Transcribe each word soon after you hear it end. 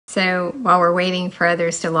So while we're waiting for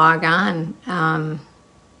others to log on,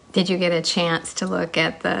 did you get a chance to look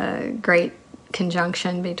at the great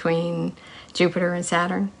conjunction between Jupiter and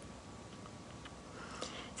Saturn?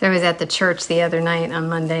 So I was at the church the other night on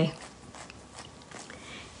Monday,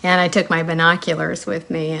 and I took my binoculars with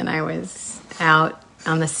me, and I was out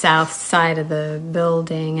on the south side of the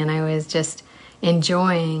building, and I was just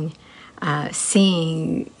enjoying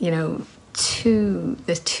seeing, the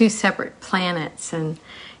two separate planets, and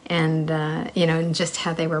just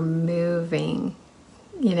how they were moving.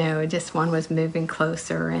 Just one was moving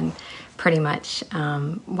closer, and pretty much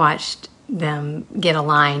watched them get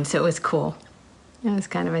aligned. So it was cool. It was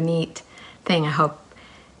kind of a neat thing. I hope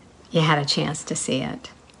you had a chance to see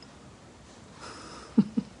it.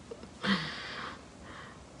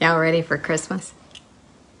 Y'all ready for Christmas?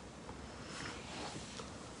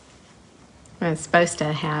 I was supposed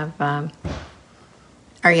to have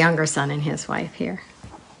our younger son and his wife here.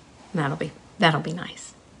 That'll be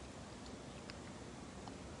nice.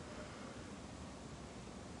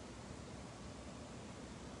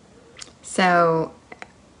 So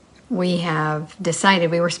we have decided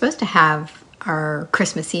we were supposed to have our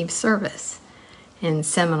Christmas Eve service in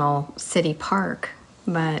Seminole City Park,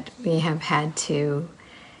 but we have had to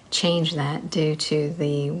change that due to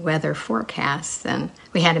the weather forecast, and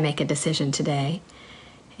we had to make a decision today.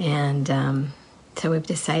 And so we've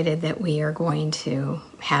decided that we are going to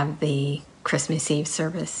have the Christmas Eve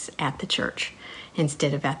service at the church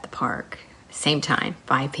instead of at the park. Same time,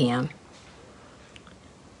 5 p.m.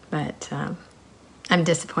 But I'm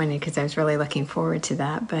disappointed because I was really looking forward to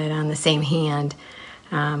that. But on the same hand,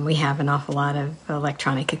 we have an awful lot of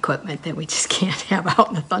electronic equipment that we just can't have out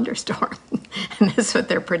in the thunderstorm. And that's what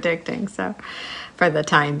they're predicting. So for the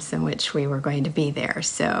times in which we were going to be there.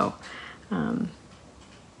 So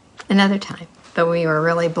another time. But we were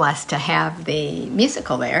really blessed to have the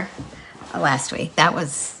musical there last week. That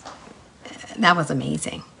was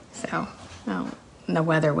amazing. So the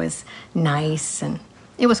weather was nice, and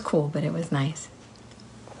it was cool, but it was nice.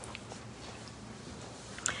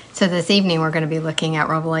 So this evening we're going to be looking at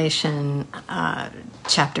Revelation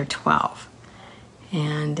chapter 12.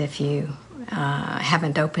 And if you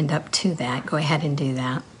haven't opened up to that, go ahead and do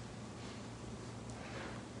that.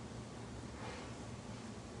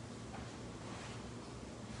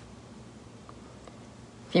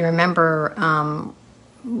 If you remember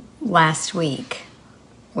last week,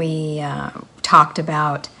 we talked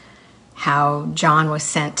about how John was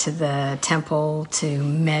sent to the temple to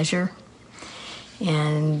measure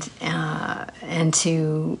and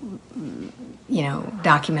to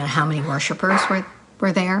document how many worshipers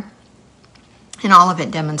were there, and all of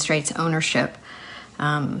it demonstrates ownership.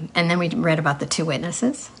 And then we read about the two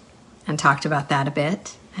witnesses and talked about that a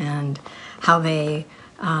bit, and how they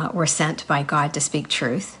were sent by God to speak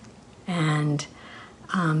truth, and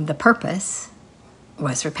the purpose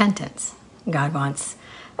was repentance. God wants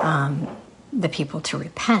the people to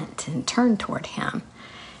repent and turn toward Him.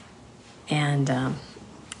 And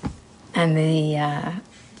the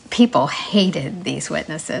people hated these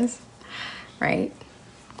witnesses, right?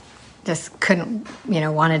 Just couldn't,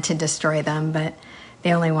 wanted to destroy them. But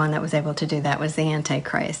the only one that was able to do that was the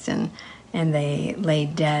Antichrist. And they lay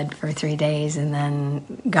dead for 3 days, and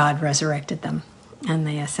then God resurrected them, and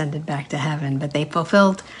they ascended back to heaven. But they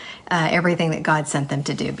fulfilled everything that God sent them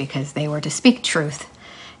to do, because they were to speak truth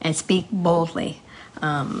and speak boldly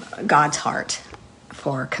God's heart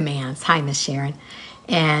for commands. Hi, Miss Sharon.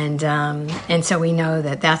 And so we know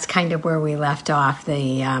that that's kind of where we left off.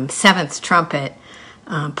 The seventh trumpet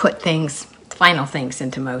put final things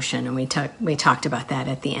into motion, and we talked about that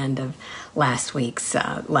at the end of last week's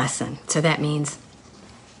lesson. So that means,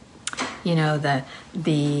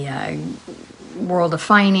 the world of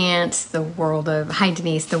finance, the world of, hi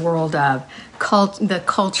Denise, the world of the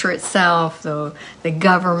culture itself, the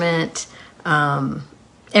government,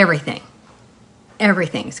 everything.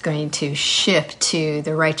 Everything's going to shift to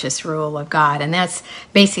the righteous rule of God. And that's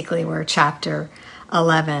basically where chapter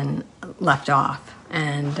 11 left off.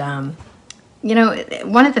 And,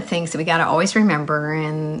 one of the things that we got to always remember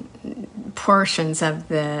in portions of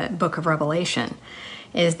the book of Revelation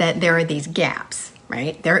is that there are these gaps,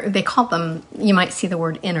 right? They call them, you might see the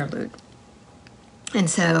word interlude. And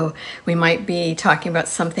so we might be talking about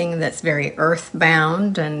something that's very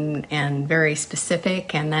earthbound and very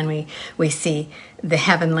specific, and then we see the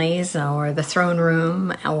heavenlies, or the throne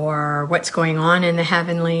room, or what's going on in the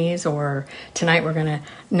heavenlies, or tonight we're going to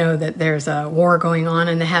know that there's a war going on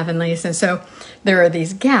in the heavenlies. And so there are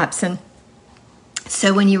these gaps. And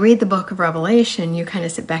so when you read the book of Revelation, you kind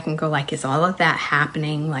of sit back and go, like, is all of that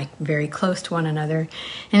happening like very close to one another?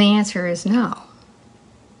 And the answer is no.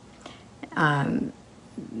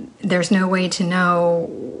 there's no way to know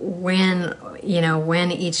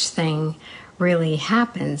when each thing really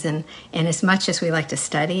happens. And as much as we like to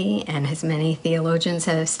study, and as many theologians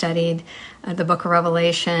have studied the book of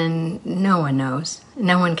Revelation, no one knows.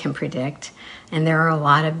 No one can predict. And there are a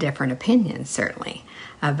lot of different opinions, certainly,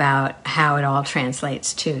 about how it all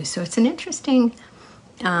translates to. So it's an interesting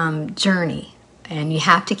journey. And you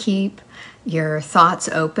have to keep your thoughts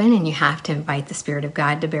open, and you have to invite the Spirit of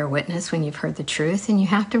God to bear witness when you've heard the truth, and you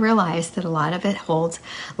have to realize that a lot of it holds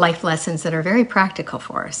life lessons that are very practical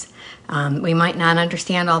for us. We might not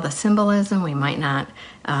understand all the symbolism, we might not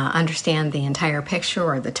understand the entire picture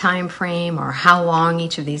or the time frame or how long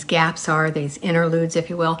each of these gaps are, these interludes, if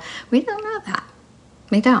you will. We don't know that.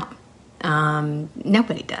 We don't.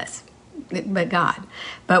 Nobody does but God.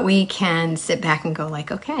 But we can sit back and go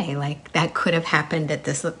like, okay, like that could have happened at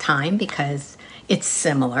this time because it's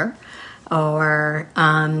similar. Or,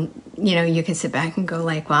 you can sit back and go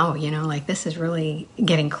like, wow, like this is really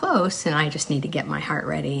getting close, and I just need to get my heart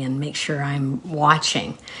ready and make sure I'm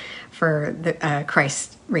watching for the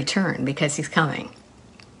Christ's return, because he's coming.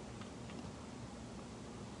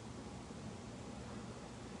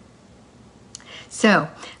 So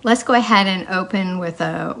let's go ahead and open with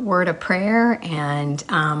a word of prayer, and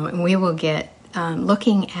we will get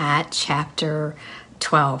looking at chapter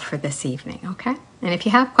 12 for this evening, okay? And if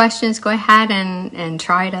you have questions, go ahead and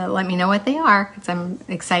try to let me know what they are, because I'm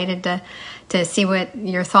excited to see what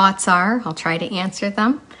your thoughts are. I'll try to answer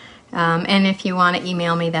them. And if you want to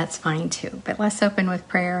email me, that's fine too. But let's open with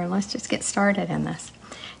prayer, and let's just get started in this.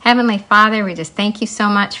 Heavenly Father, we just thank you so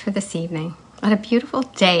much for this evening. What a beautiful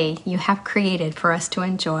day you have created for us to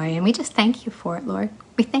enjoy, and we just thank you for it, Lord.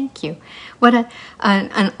 We thank you. What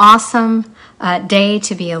an awesome day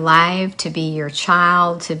to be alive, to be your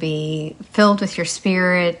child, to be filled with your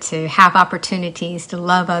Spirit, to have opportunities to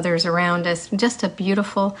love others around us. Just a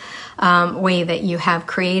beautiful way that you have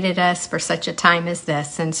created us for such a time as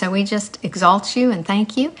this. And so we just exalt you and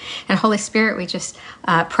thank you. And Holy Spirit, we just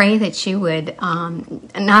pray that you would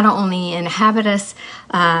not only inhabit us,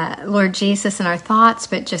 Lord Jesus, in our thoughts,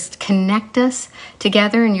 but just connect us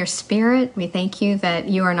together in your Spirit. We thank you that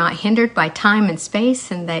you are not hindered by time and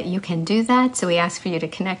space, and that you can do that. So we ask for you to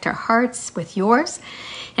connect our hearts with yours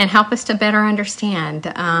and help us to better understand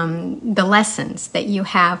the lessons that you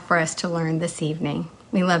have for us to learn this evening.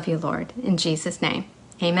 We love you, Lord. In Jesus' name,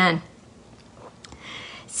 amen.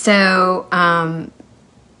 So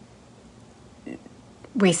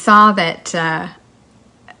we saw that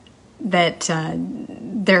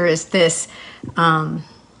there is this, what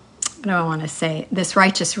do I want to say, this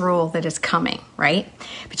righteous rule that is coming, right?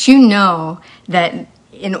 But you know that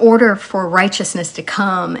in order for righteousness to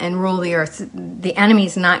come and rule the earth, the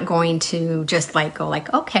enemy's not going to just go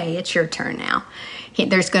like, okay, it's your turn now.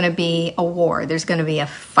 There's going to be a war. There's going to be a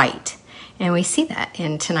fight. And we see that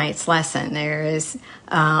in tonight's lesson. There is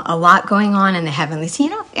a lot going on in the heavenlies.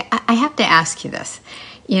 I have to ask you this.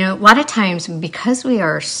 A lot of times, because we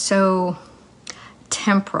are so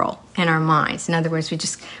temporal in our minds, in other words,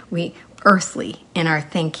 we earthly in our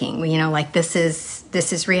thinking, this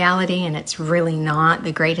is reality, and it's really not.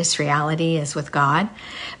 The greatest reality is with God.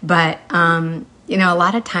 But a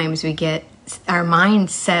lot of times we get our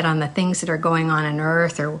minds set on the things that are going on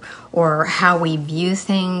earth, or how we view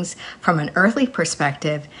things from an earthly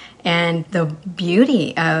perspective. And the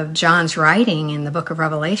beauty of John's writing in the book of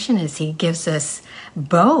Revelation is he gives us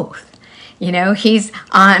both. He's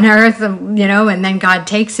on earth, and then God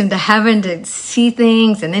takes him to heaven to see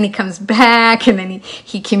things, and then he comes back, and then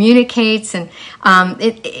he communicates, and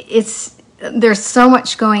there's so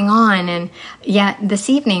much going on. And yet this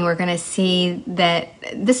evening we're going to see that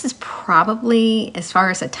this is probably, as far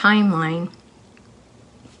as a timeline,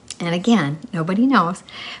 and again, nobody knows,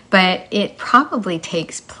 but it probably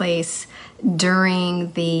takes place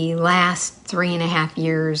during the last 3.5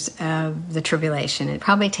 years of the tribulation. It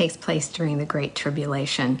probably takes place during the Great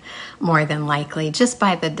Tribulation, more than likely, just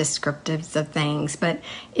by the descriptives of things. But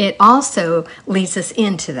it also leads us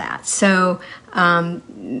into that. So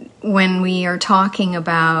when we are talking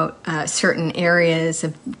about certain areas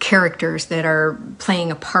of characters that are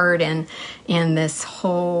playing a part in this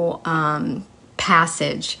whole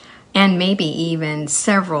passage, and maybe even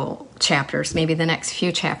several chapters, maybe the next few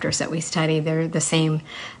chapters that we study, they're the same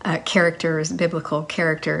characters, biblical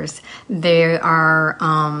characters. They are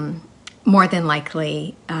more than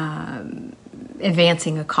likely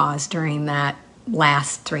advancing a cause during that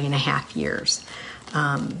last 3.5 years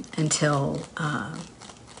until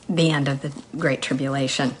the end of the Great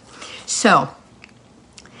Tribulation. So,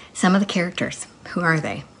 some of the characters, who are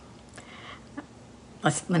they?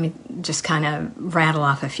 let me just kind of rattle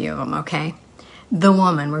off a few of them, okay? The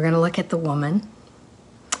woman, we're going to look at the woman,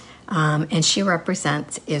 and she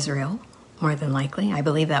represents Israel, more than likely. I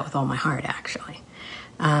believe that with all my heart, actually.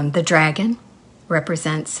 The dragon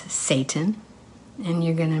represents Satan, and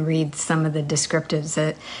you're going to read some of the descriptives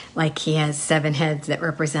that, like he has 7 heads that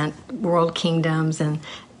represent world kingdoms, and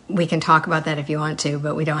we can talk about that if you want to,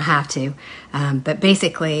 but we don't have to. But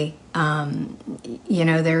basically,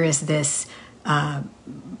 there is this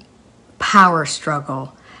power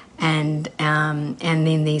struggle, and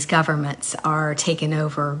then these governments are taken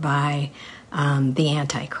over by the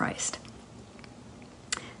Antichrist.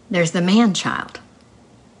 There's the man-child.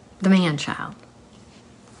 The man-child.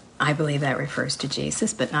 I believe that refers to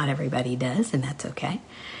Jesus, but not everybody does, and that's okay.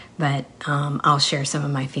 But I'll share some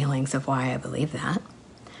of my feelings of why I believe that.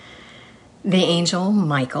 The angel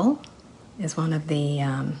Michael is one of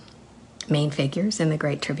the main figures in the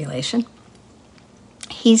Great Tribulation.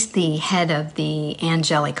 He's the head of the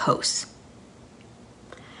angelic hosts.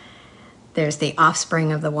 There's the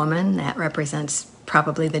offspring of the woman that represents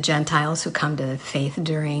probably the Gentiles who come to faith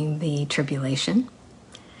during the tribulation.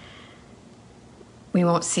 We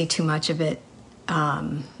won't see too much of it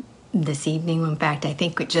this evening. In fact, I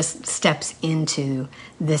think it just steps into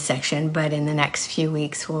this section, but in the next few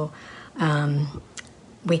weeks,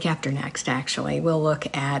 week after next actually, we'll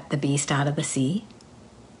look at the beast out of the sea.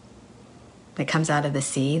 That comes out of the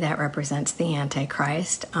sea, that represents the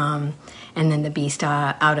Antichrist. And then the beast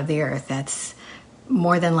out of the earth, that's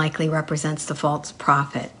more than likely represents the false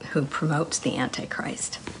prophet who promotes the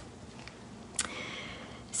Antichrist.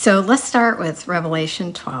 So let's start with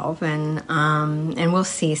Revelation 12, and we'll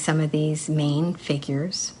see some of these main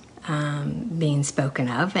figures being spoken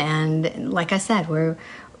of. And like I said,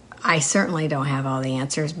 I certainly don't have all the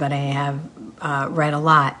answers, but I have read a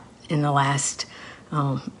lot in the last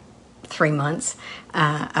 3 months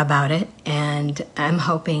about it, and I'm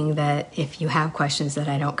hoping that if you have questions that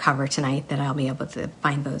I don't cover tonight, that I'll be able to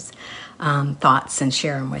find those thoughts and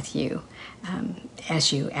share them with you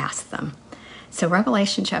as you ask them. So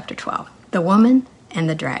Revelation chapter 12, the woman and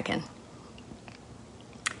the dragon.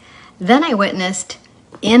 Then I witnessed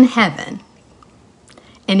in heaven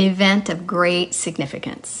an event of great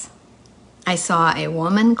significance. I saw a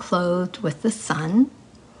woman clothed with the sun,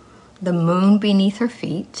 the moon beneath her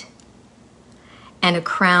feet, and a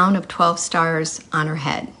crown of 12 stars on her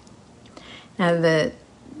head. Now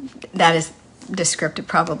that is descriptive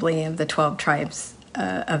probably of the 12 tribes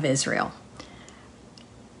of Israel.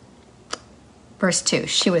 Verse 2,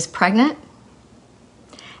 she was pregnant,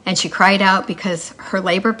 and she cried out because her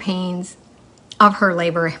labor pains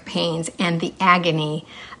and the agony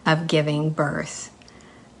of giving birth.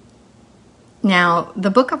 Now, the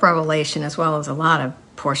book of Revelation, as well as a lot of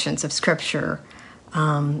portions of Scripture,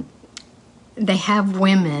 they have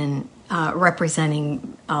women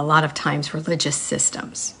representing a lot of times religious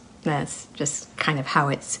systems. That's just kind of how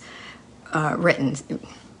it's written,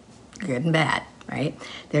 good and bad, right?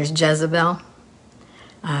 There's Jezebel.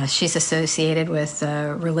 She's associated with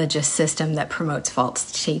a religious system that promotes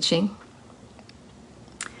false teaching.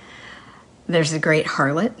 There's the great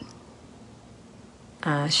harlot.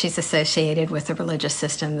 She's associated with a religious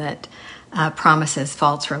system that promises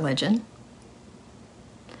false religion.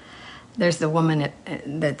 There's the woman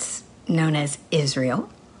that's known as Israel.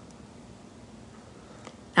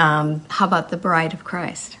 How about the bride of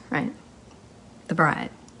Christ, right? The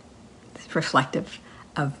bride. It's reflective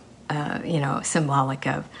of symbolic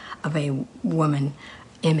of a woman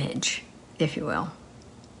image, if you will.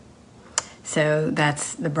 So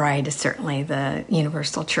that's the bride is certainly the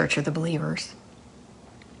universal church or the believers.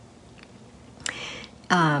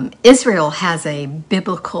 Israel has a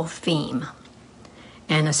biblical theme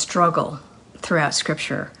and a struggle throughout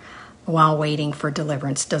Scripture while waiting for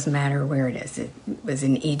deliverance. Doesn't matter where it is. It was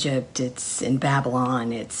in Egypt, it's in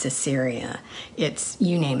Babylon, it's Assyria, it's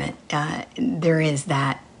you name it. There is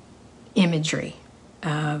that imagery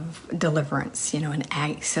of deliverance,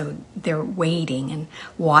 and so they're waiting and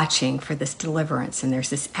watching for this deliverance, and there's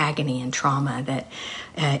this agony and trauma that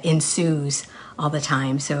ensues all the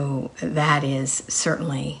time. So that is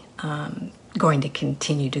certainly going to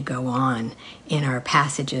continue to go on in our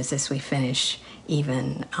passages as we finish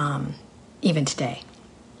even today.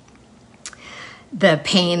 The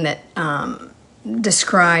pain that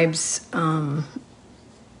describes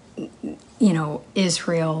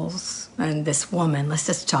Israel's and this woman. Let's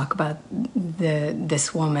just talk about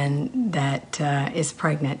this woman that is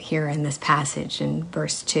pregnant here in this passage in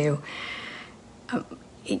verse 2.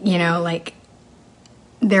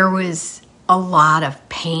 There was a lot of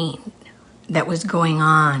pain that was going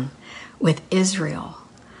on with Israel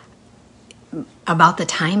about the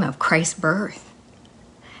time of Christ's birth.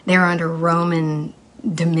 They're under Roman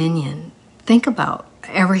dominion. Think about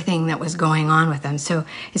everything that was going on with them. So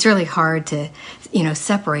it's really hard to,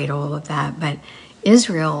 separate all of that. But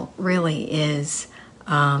Israel really has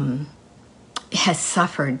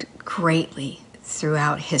suffered greatly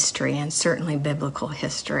throughout history, and certainly biblical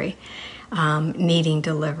history, needing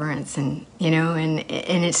deliverance. And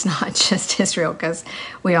it's not just Israel, because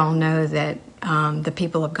we all know that the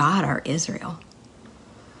people of God are Israel.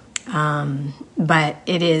 But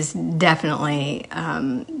it is definitely,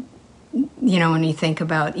 when you think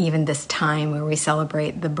about even this time where we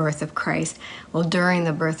celebrate the birth of Christ, well, during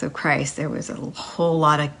the birth of Christ, there was a whole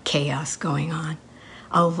lot of chaos going on,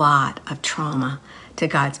 a lot of trauma to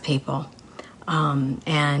God's people.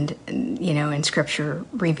 And Scripture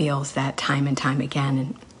reveals that time and time again.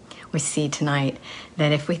 And we see tonight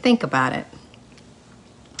that if we think about it,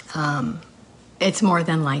 it's more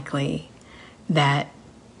than likely that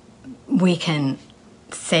we can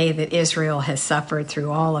say that Israel has suffered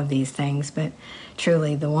through all of these things, but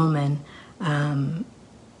truly the woman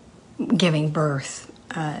giving birth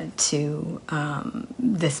to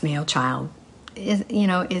this male child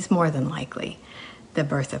is more than likely the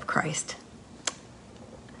birth of Christ,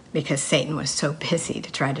 because Satan was so busy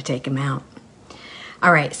to try to take him out.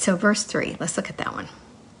 All right, so verse 3, let's look at that one.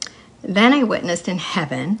 Then I witnessed in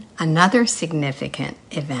heaven another significant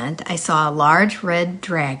event. I saw a large red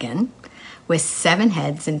dragon with 7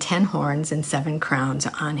 heads and 10 horns and 7 crowns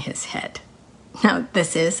on his head. Now,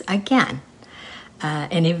 this is, again,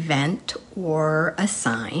 an event or a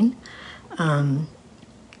sign.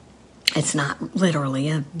 It's not literally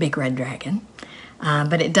a big red dragon,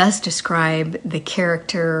 but it does describe the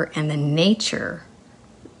character and the nature,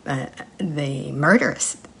 the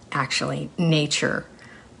murderous, actually, nature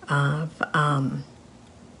of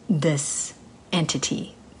this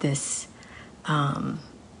entity, this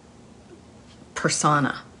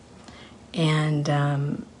persona, and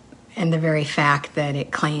the very fact that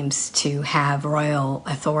it claims to have royal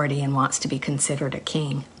authority and wants to be considered a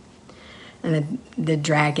king. And the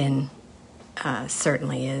dragon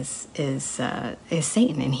certainly is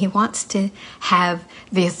Satan, and he wants to have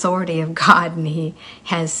the authority of God, and he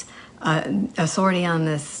has authority on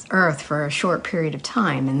this earth for a short period of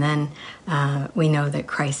time, and then we know that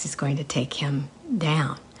Christ is going to take him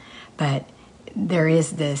down. But there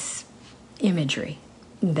is this imagery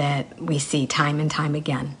that we see time and time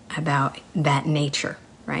again about that nature,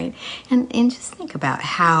 right? And just think about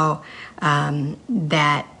how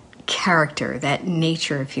that character, that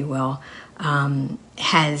nature, if you will,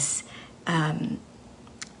 has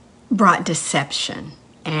brought deception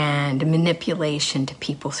and manipulation to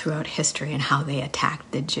people throughout history, and how they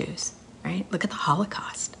attacked the Jews, right? Look at the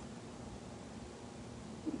Holocaust.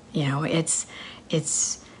 It's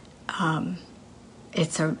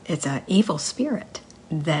a evil spirit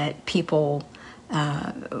that people,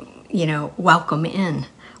 welcome in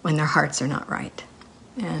when their hearts are not right,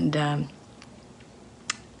 and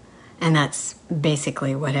that's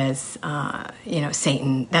basically what is,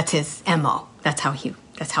 Satan. That's his MO. That's how he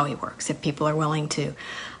works. If people are willing to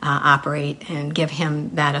operate and give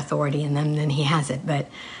him that authority, and then he has it. But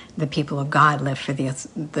the people of God live for the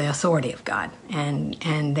authority of God,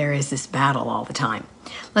 and there is this battle all the time.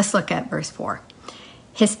 Let's look at verse 4.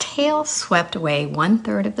 His tail swept away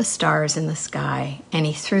 1/3 of the stars in the sky, and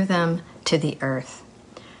he threw them to the earth.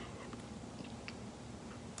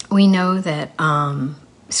 We know that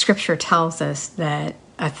Scripture tells us that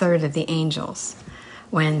 1/3 of the angels,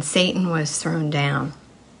 when Satan was thrown down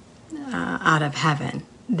out of heaven,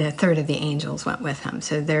 the 1/3 of the angels went with him.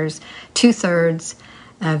 So there's 2/3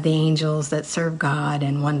 of the angels that serve God,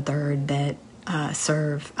 and 1/3 that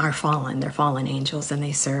are fallen. They're fallen angels, and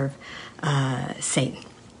they serve Satan.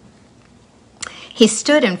 He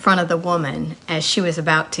stood in front of the woman as she was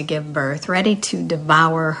about to give birth, ready to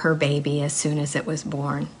devour her baby as soon as it was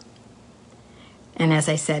born. And as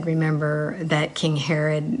I said, remember that King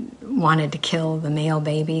Herod wanted to kill the male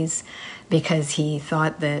babies because he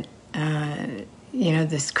thought that,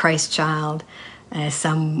 this Christ child, as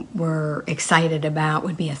some were excited about,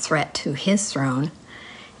 would be a threat to his throne.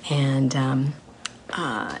 And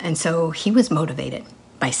so he was motivated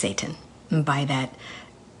by Satan, by that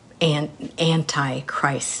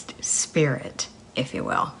anti-Christ spirit, if you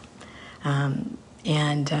will.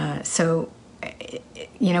 So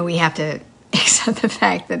we have to accept the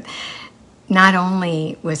fact that not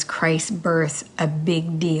only was Christ's birth a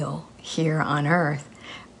big deal here on earth,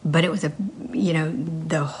 but it was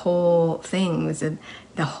the whole thing was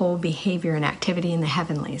the whole behavior and activity in the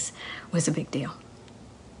heavenlies was a big deal.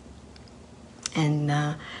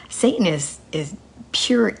 And Satan is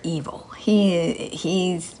pure evil.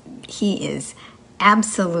 He is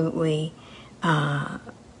absolutely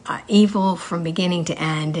evil from beginning to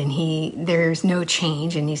end, and there's no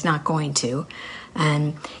change, and he's not going to.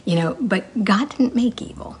 And but God didn't make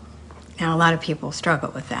evil. Now a lot of people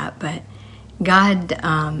struggle with that, but God,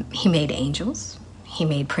 he made angels, he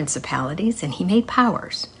made principalities, and he made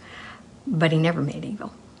powers, but he never made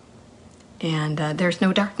evil. And there's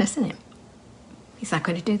no darkness in him. He's not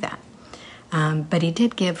going to do that. But he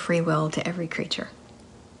did give free will to every creature.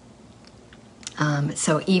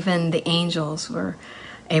 So even the angels were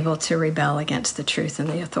able to rebel against the truth and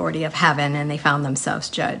the authority of heaven, and they found themselves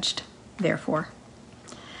judged, therefore.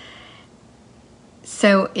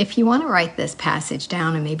 So if you want to write this passage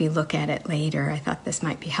down and maybe look at it later, I thought this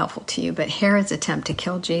might be helpful to you. But Herod's attempt to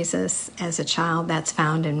kill Jesus as a child, that's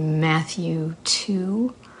found in Matthew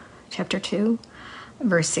 2, chapter 2,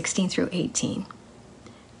 verse 16 through 18.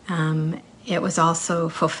 It was also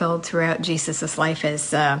fulfilled throughout Jesus' life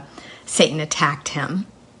as Satan attacked him.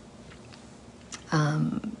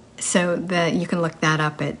 So you can look that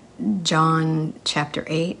up at John chapter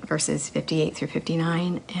 8, verses 58 through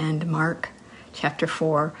 59, and Mark chapter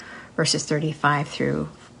 4, verses 35 through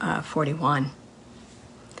 41.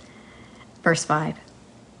 Verse 5.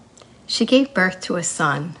 She gave birth to a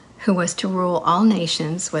son who was to rule all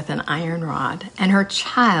nations with an iron rod, and her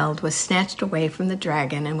child was snatched away from the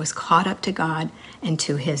dragon and was caught up to God and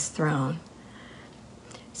to his throne.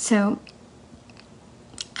 So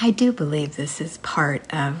I do believe this is part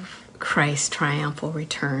of Christ's triumphal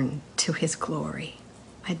return to his glory.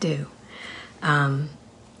 I do.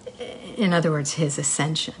 In other words, his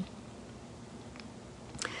ascension.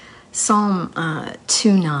 Psalm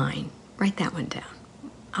 2:9. Write that one down.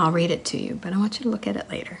 I'll read it to you, but I want you to look at it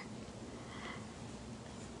later.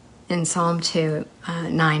 In Psalm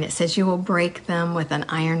 2:9, it says, "You will break them with an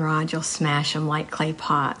iron rod, you'll smash them like clay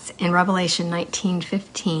pots." In Revelation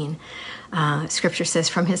 19:15, Scripture says,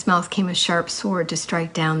 "From his mouth came a sharp sword to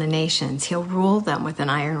strike down the nations. He'll rule them with an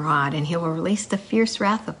iron rod, and he will release the fierce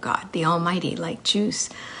wrath of God, the Almighty, like juice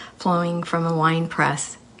flowing from a wine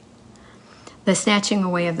press." The snatching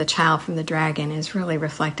away of the child from the dragon is really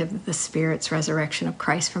reflective of the Spirit's resurrection of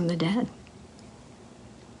Christ from the dead.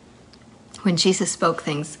 When Jesus spoke,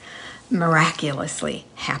 things miraculously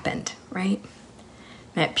happened, right?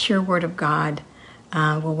 That pure word of God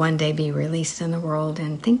will one day be released in the world,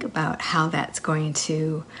 and think about how that's going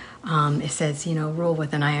to, it says, rule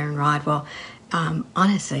with an iron rod. Well,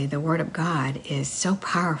 honestly, the word of God is so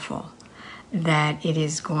powerful that it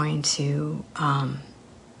is going to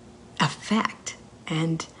affect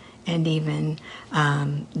and even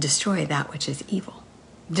destroy that which is evil.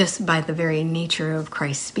 Just by the very nature of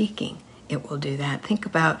Christ speaking, it will do that. Think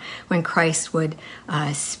about when Christ would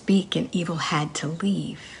speak and evil had to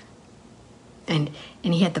leave. And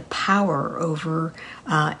he had the power over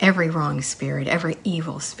every wrong spirit, every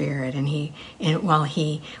evil spirit. And while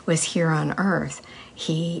he was here on earth,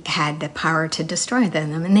 he had the power to destroy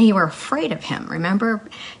them, and they were afraid of him. Remember?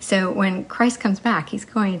 So when Christ comes back, he's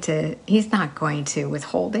not going to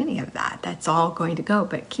withhold any of that. That's all going to go.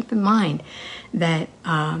 But keep in mind that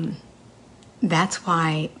that's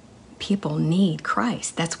why people need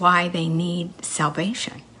Christ. That's why they need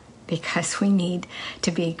salvation, because we need to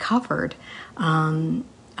be covered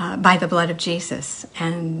by the blood of Jesus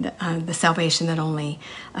and the salvation that only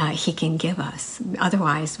he can give us.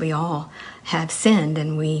 Otherwise, we all have sinned,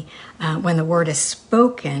 and when the word is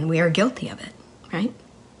spoken, we are guilty of it, right?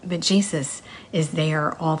 But Jesus is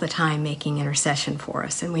there all the time making intercession for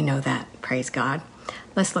us, and we know that. Praise God.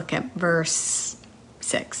 Let's look at verse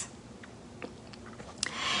 6.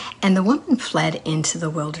 "And the woman fled into the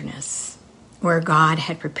wilderness, where God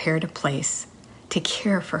had prepared a place to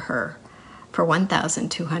care for her for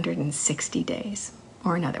 1,260 days,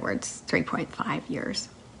 or in other words, 3.5 years.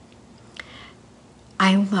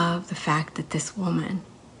 I love the fact that this woman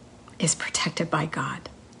is protected by God.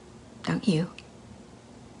 Don't you?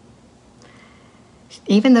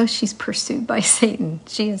 Even though she's pursued by Satan,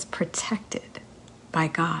 she is protected by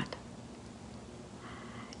God.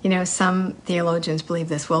 Some theologians believe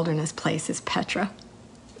this wilderness place is Petra.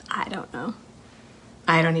 I don't know.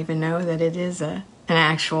 I don't even know that it is an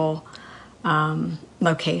actual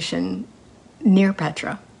location near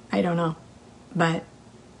Petra. I don't know. But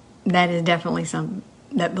that is definitely some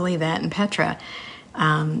that believe that. And Petra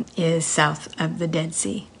is south of the Dead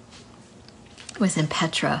Sea. It was in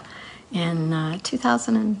Petra in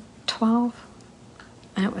 2012.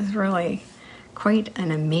 And it was really quite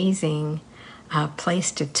an amazing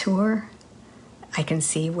place to tour. I can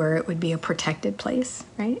see where it would be a protected place,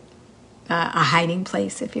 right? A hiding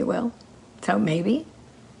place, if you will. So maybe.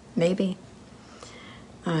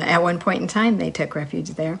 At one point in time, they took refuge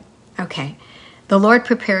there. Okay. The Lord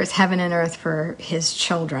prepares heaven and earth for his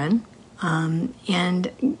children.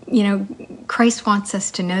 Christ wants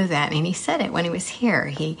us to know that. And he said it when he was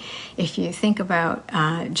here. If you think about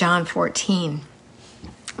John 14,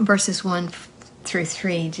 verses 1 through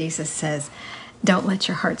 3, Jesus says, don't let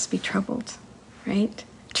your hearts be troubled, right?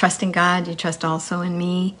 Trust in God, you trust also in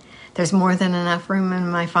me. There's more than enough room in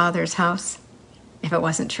my Father's house. If it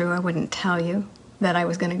wasn't true, I wouldn't tell you that I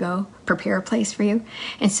was going to go prepare a place for you.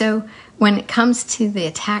 And so when it comes to the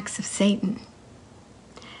attacks of Satan,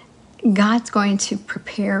 God's going to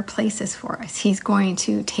prepare places for us. He's going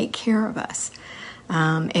to take care of us.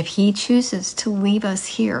 If he chooses to leave us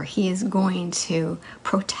here, he is going to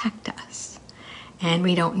protect us. And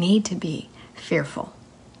we don't need to be fearful.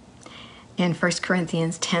 In 1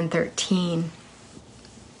 Corinthians 10:13,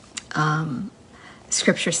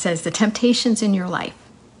 Scripture says, the temptations in your life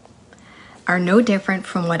are no different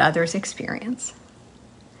from what others experience.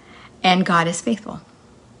 And God is faithful.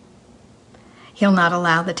 He'll not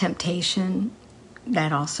allow the temptation.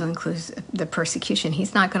 That also includes the persecution.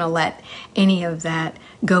 He's not going to let any of that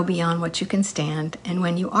go beyond what you can stand. And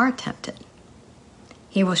when you are tempted,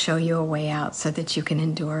 he will show you a way out so that you can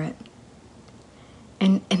endure it.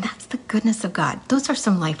 And that's the goodness of God. Those are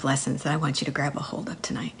some life lessons that I want you to grab a hold of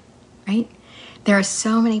tonight, right? There are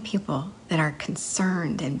so many people that are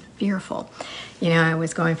concerned and fearful. I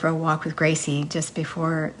was going for a walk with Gracie just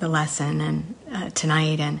before the lesson and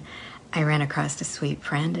tonight, and I ran across a sweet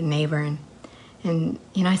friend and neighbor, and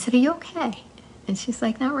I said, are you okay? And she's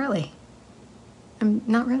like, not really. I'm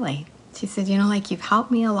not really. She said, you've helped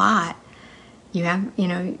me a lot. You have,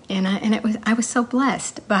 I was so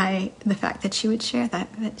blessed by the fact that she would share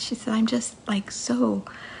that she said, I'm just so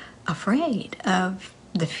afraid of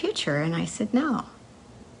the future. And I said, no,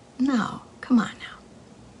 come on now.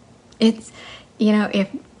 It's,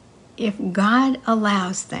 if God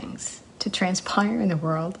allows things to transpire in the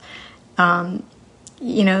world,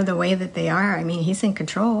 the way that they are, he's in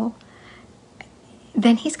control,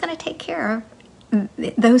 then he's going to take care of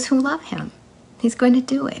those who love him. He's going to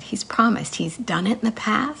do it. He's promised. He's done it in the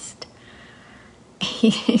past.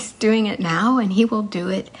 He's doing it now, and he will do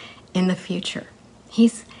it in the future.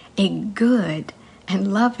 He's a good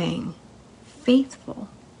and loving, faithful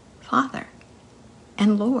Father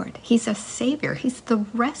and Lord. He's a Savior. He's the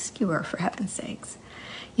rescuer, for heaven's sakes.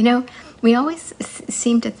 We always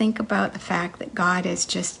seem to think about the fact that God is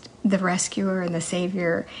just the rescuer and the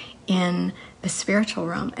Savior in the spiritual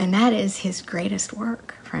realm, and that is his greatest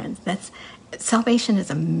work, friends. Salvation is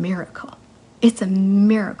a miracle. It's a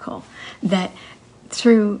miracle that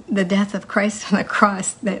through the death of Christ on the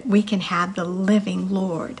cross that we can have the living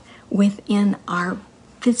Lord within our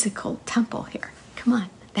physical temple here. Come on,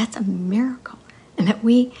 that's a miracle. And that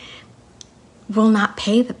we will not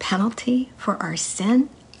pay the penalty for our sin,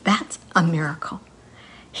 that's a miracle.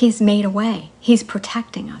 He's made a way. He's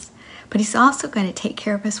protecting us. But he's also going to take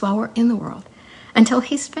care of us while we're in the world until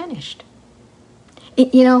he's finished.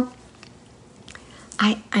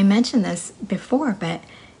 I mentioned this before, but,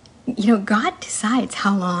 God decides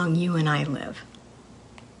how long you and I live.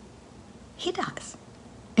 He does.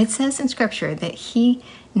 It says in Scripture that he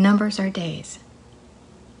numbers our days.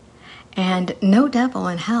 And no devil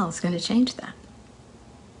in hell is going to change that.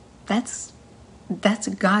 That's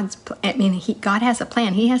God's plan. God has a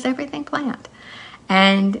plan. He has everything planned.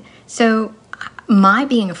 And so my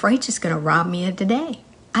being afraid is just going to rob me of today.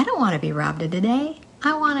 I don't want to be robbed of today.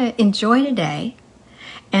 I want to enjoy today.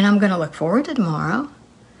 And I'm going to look forward to tomorrow.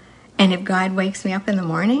 And if God wakes me up in the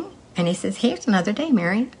morning and he says, here's another day,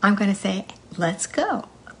 Mary, I'm going to say, let's go.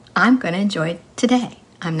 I'm going to enjoy today.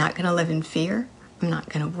 I'm not going to live in fear. I'm not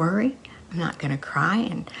going to worry. I'm not going to cry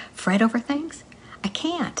and fret over things. I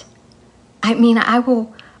can't. I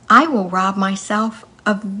will rob myself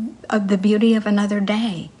of the beauty of another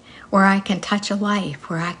day where I can touch a life,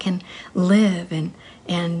 where I can live and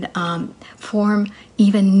form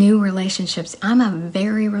even new relationships. I'm a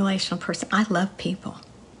very relational person. I love people.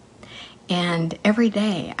 And every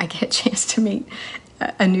day I get a chance to meet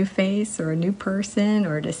a new face or a new person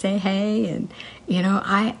or to say hey. And,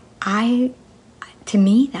 to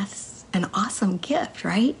me, that's an awesome gift,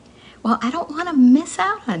 right? Well, I don't want to miss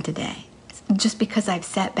out on today just because I've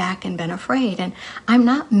sat back and been afraid. And I'm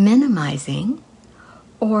not minimizing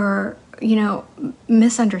or,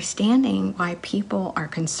 misunderstanding why people are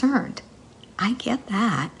concerned. I get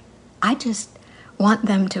that. I just want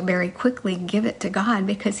them to very quickly give it to God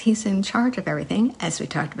because he's in charge of everything, as we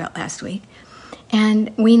talked about last week.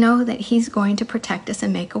 And we know that he's going to protect us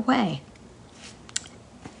and make a way.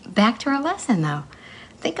 Back to our lesson, though.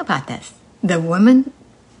 Think about this. the woman,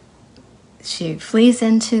 she flees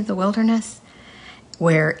into the wilderness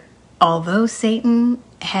where, although Satan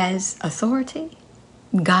has authority,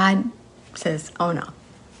 God says, oh no,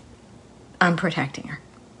 I'm protecting her,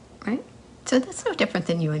 right? So that's no different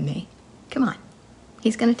than you and me. Come on.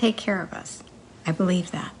 He's going to take care of us. I believe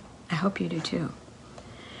that. I hope you do too.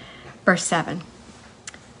 Verse 7.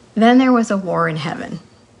 Then there was a war in heaven.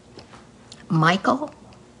 Michael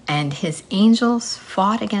and his angels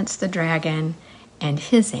fought against the dragon and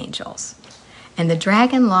his angels. And the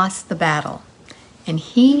dragon lost the battle, and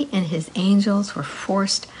he and his angels were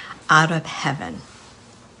forced out of heaven.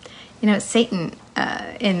 You know, Satan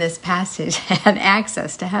in this passage had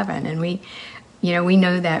access to heaven, and we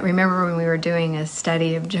know that. Remember when we were doing a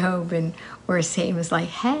study of Job, and where Satan was like,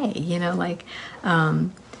 hey,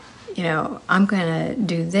 I'm going to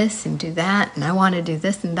do this and do that, and I want to do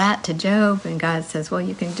this and that to Job. And God says, well,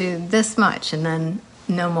 you can do this much and then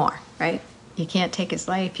no more, right? You can't take his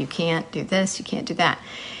life. You can't do this. You can't do that.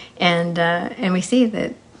 And we see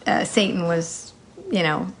that Satan was,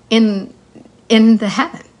 in the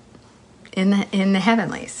heaven, in the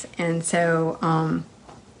heavenlies. And so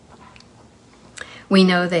we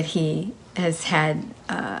know that he has had,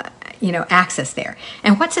 access there.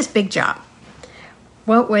 And what's his big job?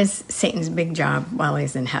 What was Satan's big job while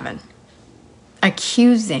he's in heaven?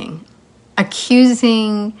 Accusing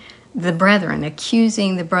the brethren,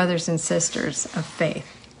 accusing the brothers and sisters of faith.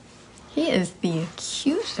 He is the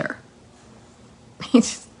accuser.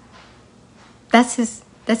 That's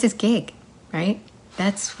his gig, right?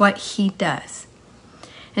 That's what he does.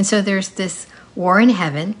 And so there's this war in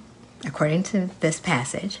heaven, according to this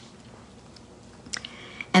passage.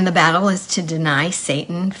 And the battle is to deny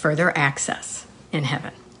Satan further access in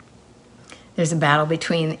heaven. There's a battle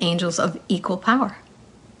between angels of equal power.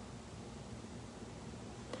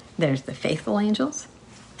 There's the faithful angels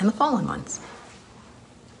and the fallen ones.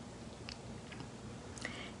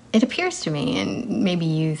 It appears to me, and maybe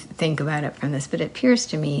you think about it from this, but it appears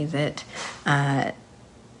to me that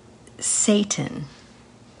Satan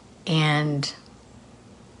and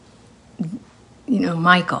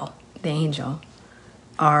Michael, the angel,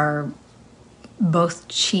 are both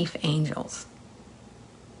chief angels,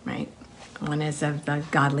 right? One is of the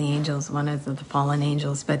godly angels, one is of the fallen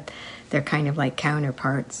angels, but they're kind of like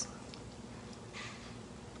counterparts.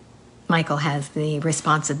 Michael has the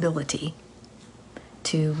responsibility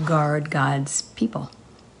to guard God's people,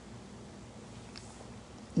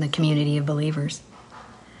 the community of believers.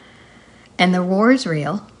 And the war is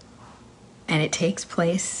real, and it takes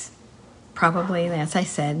place probably, as I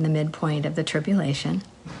said, in the midpoint of the tribulation.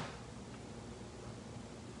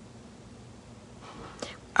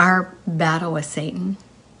 Our battle with Satan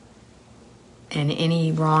and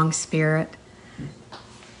any wrong spirit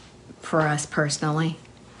for us personally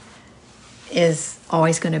is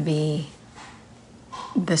always going to be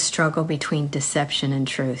the struggle between deception and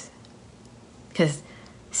truth. Because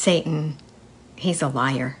Satan, he's a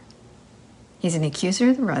liar. He's an accuser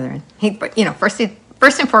of the brethren.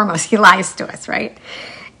 First and foremost, he lies to us, right?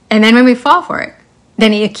 And then when we fall for it,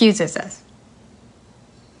 then he accuses us.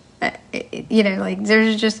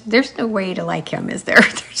 There's no way to like him, is there?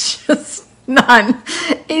 There's just none.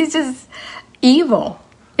 He's just evil.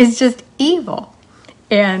 It's just evil.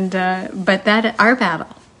 And but that our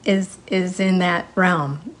battle is in that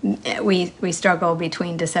realm. We struggle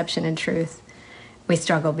between deception and truth. We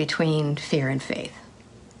struggle between fear and faith.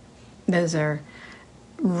 Those are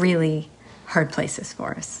really hard places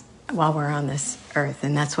for us while we're on this earth,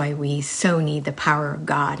 and that's why we so need the power of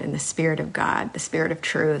God and the Spirit of God, the Spirit of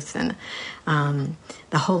truth, and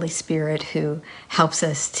the Holy Spirit who helps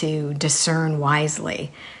us to discern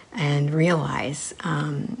wisely and realize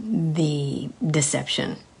the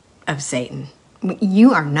deception of Satan.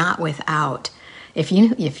 You are not without. If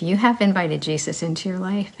you have invited Jesus into your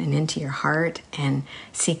life and into your heart and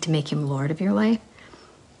seek to make him Lord of your life,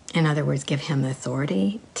 in other words, give him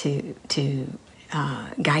authority to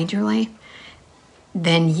guide your life,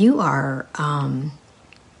 then you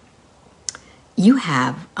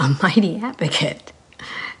have a mighty advocate.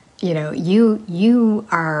 You've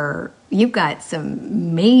got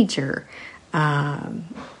some major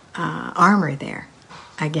armor there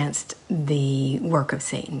against the work of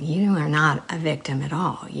Satan. You are not a victim at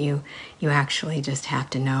all. You actually just have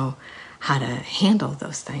to know how to handle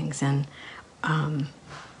those things. And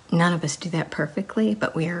none of us do that perfectly,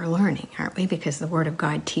 but we are learning, aren't we? Because the Word of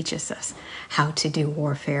God teaches us how to do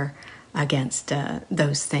warfare against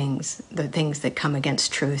those things, the things that come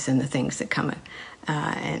against truth and the things that come.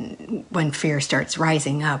 And when fear starts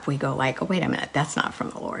rising up, we go like, oh, wait a minute, that's not from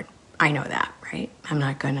the Lord. I know that, right? I'm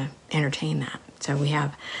not going to entertain that. So we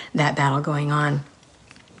have that battle going on.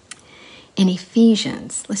 In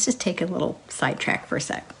Ephesians, let's just take a little sidetrack for a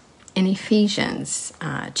sec. In Ephesians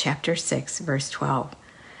chapter 6, verse 12,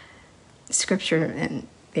 Scripture, and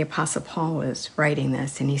the Apostle Paul was writing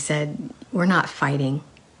this, and he said, we're not fighting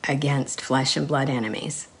against flesh and blood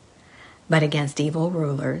enemies, but against evil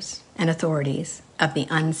rulers and authorities of the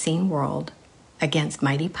unseen world, against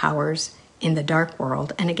mighty powers in the dark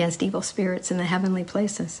world, and against evil spirits in the heavenly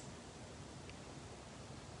places.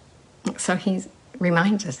 So he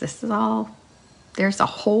reminds us this is all, there's a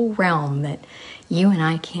whole realm that you and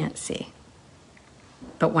I can't see,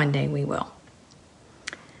 but one day we will.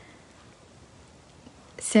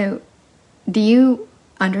 So, do you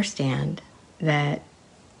understand that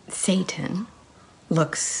Satan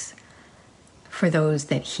looks for those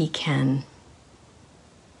that he can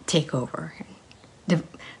take over?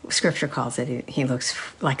 Scripture calls it, he looks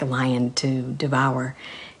like a lion to devour.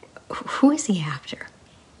 Who is he after?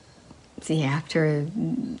 Is he after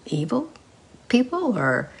evil people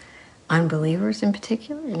or unbelievers in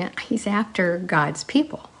particular? No, he's after God's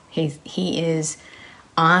people. He is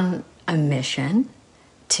on a mission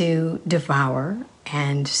to devour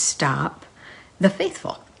and stop the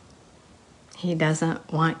faithful. He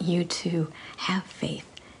doesn't want you to have faith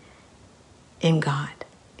in God.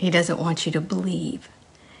 He doesn't want you to believe.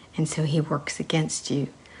 And so he works against you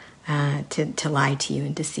to lie to you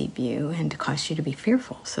and deceive you and to cause you to be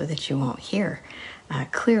fearful so that you won't hear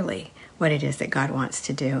clearly what it is that God wants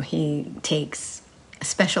to do. He takes a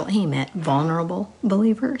special aim at vulnerable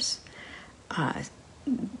believers,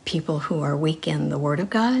 people who are weak in the Word of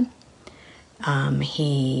God.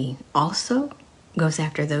 He also goes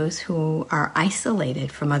after those who are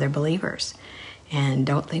isolated from other believers. And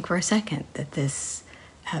don't think for a second that this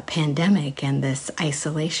pandemic and this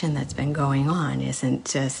isolation that's been going on isn't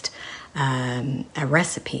just a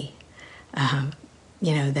recipe,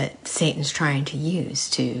 that Satan's trying to use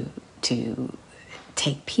to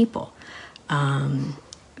take people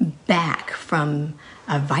back from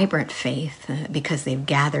a vibrant faith because they've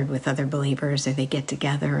gathered with other believers, or they get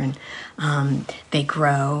together and they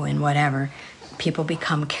grow and whatever. People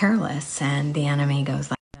become careless, and the enemy goes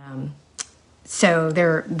like. So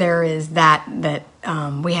there is that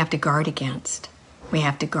we have to guard against. We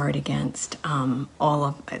have to guard against all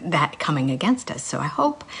of that coming against us. So I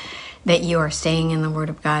hope that you are staying in the Word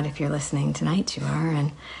of God. If you're listening tonight, you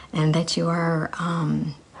are, and that you are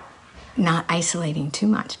not isolating too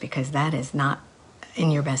much, because that is not in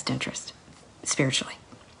your best interest spiritually.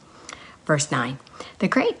 Verse 9, the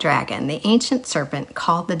great dragon, the ancient serpent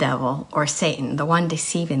called the devil, or Satan, the one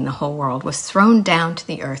deceiving the whole world, was thrown down to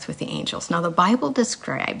the earth with the angels. Now the Bible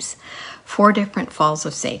describes 4 different falls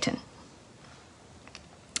of Satan.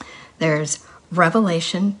 There's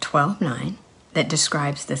Revelation 12:9 that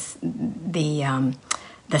describes the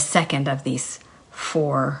second of these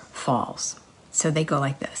 4 falls. So they go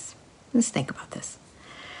like this. Let's think about this.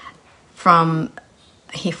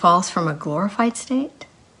 He falls from a glorified state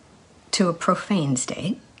to a profane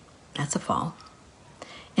state. That's a fall.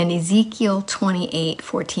 And Ezekiel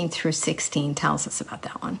 28:14 through 16 tells us about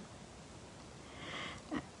that one.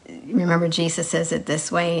 Remember, Jesus says it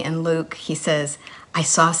this way in Luke. He says, I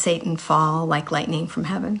saw Satan fall like lightning from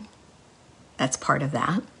heaven. That's part of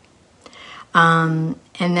that. And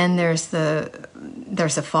then there's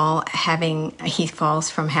a fall he falls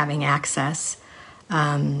from having access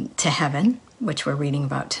to heaven, which we're reading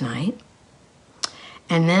about tonight.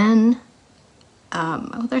 And then,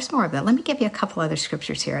 there's more of that. Let me give you a couple other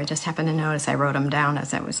scriptures here. I just happened to notice I wrote them down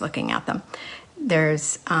as I was looking at them.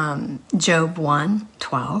 There's Job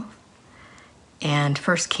 1:12 and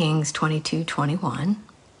 1 Kings 22:21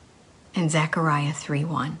 and Zechariah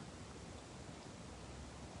 3:1.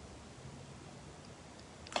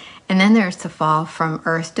 And then there's the fall from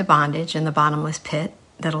earth to bondage in the bottomless pit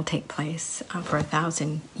that'll take place for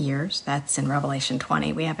 1,000 years. That's in Revelation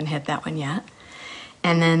 20. We haven't hit that one yet.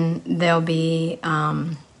 And then there'll be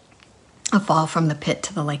a fall from the pit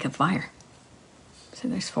to the lake of fire. So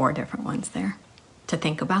there's 4 different ones there to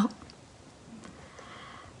think about.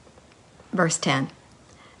 Verse 10.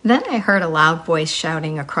 Then I heard a loud voice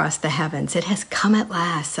shouting across the heavens, it has come at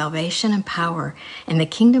last, salvation and power, and the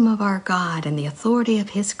kingdom of our God and the authority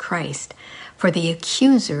of his Christ. For the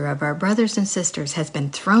accuser of our brothers and sisters has been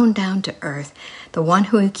thrown down to earth, the one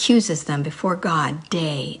who accuses them before God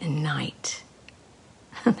day and night.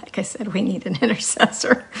 Like I said, we need an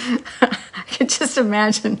intercessor. I can just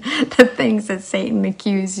imagine the things that Satan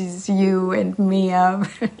accuses you and me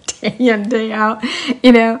of day in, day out,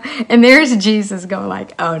 And there's Jesus going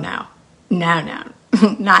like, oh, no, not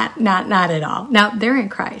at all. Now, they're in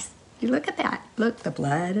Christ. You look at that. Look, the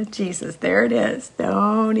blood of Jesus. There it is.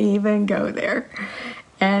 Don't even go there.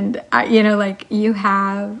 And, you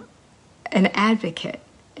have an advocate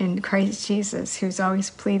in Christ Jesus who's always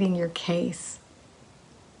pleading your case.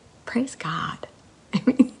 Praise God. I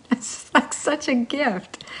mean, that's like such a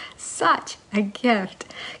gift. Such a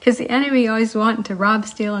gift. Because the enemy always wants to rob,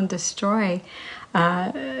 steal, and destroy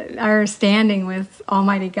our standing with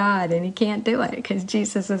Almighty God. And he can't do it because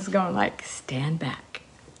Jesus is going like, stand back.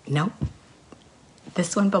 Nope.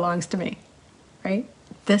 This one belongs to me. Right?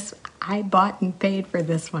 I bought and paid for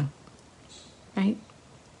this one. Right?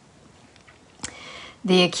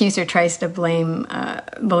 The accuser tries to blame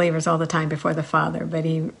believers all the time before the Father, but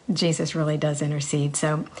Jesus really does intercede.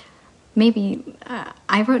 So maybe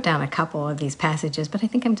I wrote down a couple of these passages, but I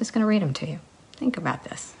think I'm just going to read them to you. Think about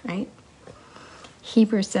this, right?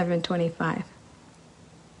 Hebrews 7:25.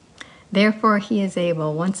 Therefore he is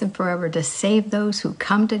able once and forever to save those who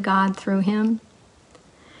come to God through him.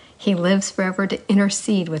 He lives forever to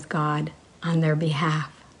intercede with God on their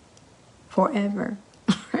behalf. Forever,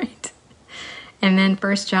 right? And then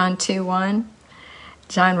 1 John 2:1,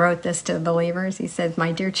 John wrote this to the believers. He said,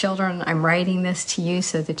 my dear children, I'm writing this to you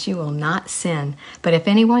so that you will not sin. But if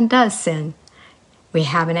anyone does sin, we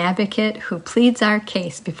have an advocate who pleads our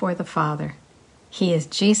case before the Father. He is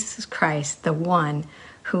Jesus Christ, the one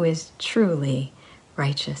who is truly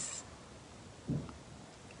righteous.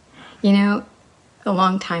 You know, a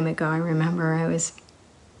long time ago, I remember I was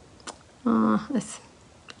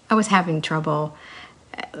having trouble,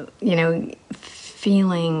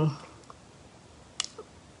 feeling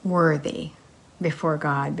worthy before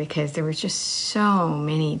God because there was just so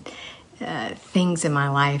many things in my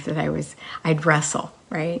life that I'd wrestle,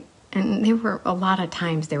 right? And there were a lot of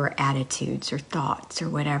times there were attitudes or thoughts or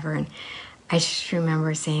whatever, and I just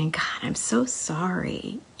remember saying, God, I'm so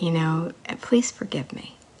sorry, please forgive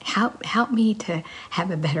me. Help me to have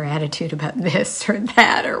a better attitude about this or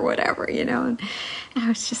that or whatever, And I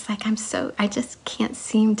was just like, I just can't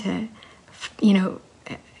seem to,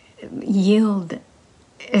 yield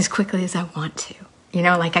as quickly as I want to.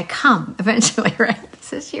 Like I come eventually, right?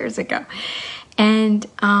 This is years ago. And,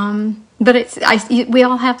 but we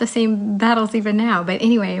all have the same battles even now. But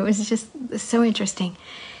anyway, it was just so interesting.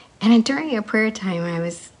 And during a prayer time,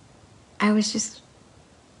 I was just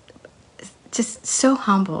so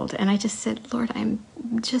humbled. And I just said, Lord, I'm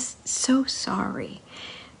just so sorry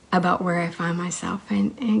about where I find myself.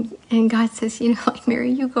 And God says, like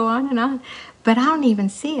Mary, you go on and on, but I don't even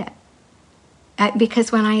see it.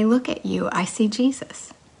 Because when I look at you, I see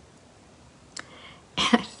Jesus.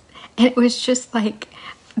 And it was just like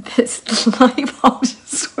this light bulb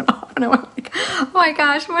just went off. And I went like, oh my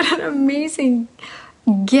gosh, what an amazing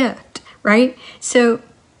gift, right? So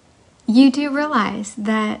you do realize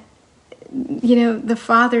that, the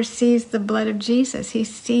Father sees the blood of Jesus. He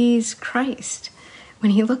sees Christ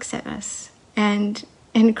when he looks at us. And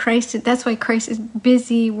Christ, that's why Christ is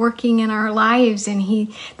busy working in our lives,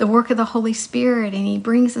 and the work of the Holy Spirit, and he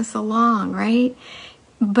brings us along, right?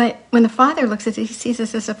 But when the Father looks at us, he sees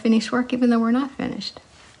us as a finished work, even though we're not finished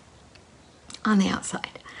on the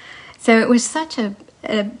outside. So it was such a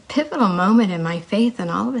pivotal moment in my faith, and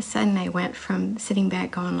all of a sudden I went from sitting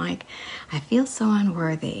back going like, I feel so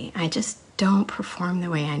unworthy. I just don't perform the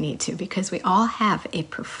way I need to, because we all have a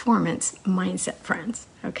performance mindset, friends,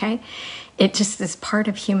 okay? It just is part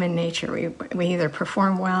of human nature. We either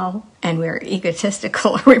perform well and we're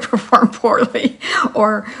egotistical, or we perform poorly,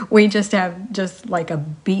 or we just have just like a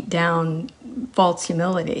beat down false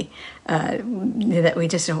humility that we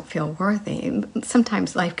just don't feel worthy.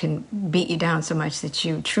 Sometimes life can beat you down so much that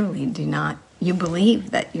you truly you believe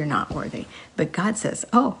that you're not worthy. But God says,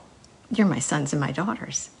 oh, you're my sons and my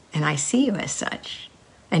daughters, and I see you as such.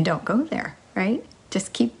 And don't go there, right?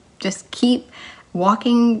 Just keep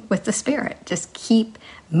walking with the Spirit. Just keep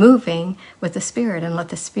moving with the Spirit, and let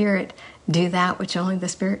the Spirit do that which only the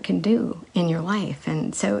Spirit can do in your life.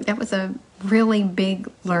 And so that was a really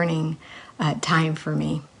big learning time for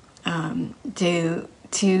me, to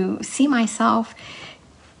see myself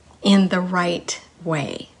in the right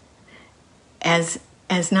way as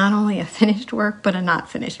not only a finished work, but a not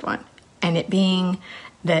finished one. And it being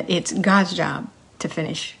that it's God's job to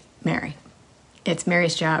finish Mary. It's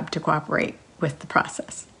Mary's job to cooperate with the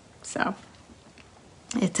process. So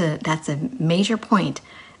that's a major point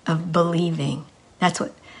of believing. That's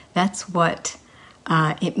what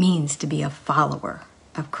it means to be a follower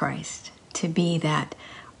of Christ. To be that,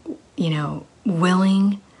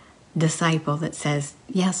 willing disciple that says,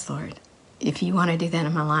 yes, Lord, if you want to do that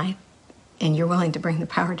in my life, and you're willing to bring the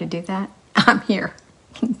power to do that, I'm here.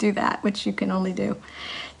 Do that which you can only do.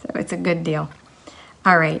 So it's a good deal.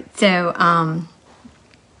 All right, so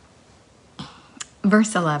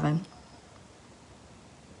verse 11.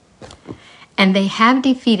 And they have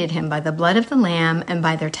defeated him by the blood of the Lamb and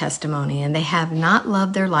by their testimony, and they have not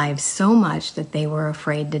loved their lives so much that they were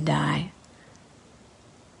afraid to die.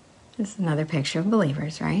 This is another picture of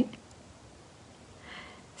believers, right?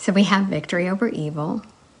 So we have victory over evil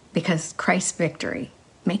because Christ's victory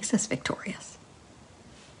makes us victorious.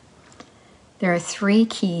 There are 3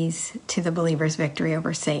 keys to the believer's victory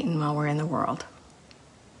over Satan while we're in the world.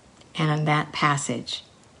 And in that passage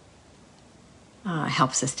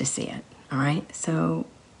helps us to see it. All right, so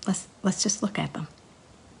let's just look at them.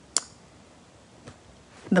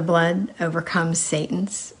 The blood overcomes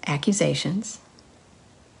Satan's accusations.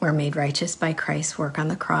 We're made righteous by Christ's work on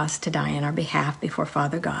the cross to die in our behalf before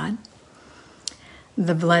Father God.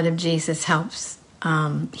 The blood of Jesus helps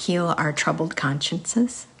heal our troubled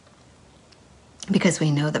consciences because we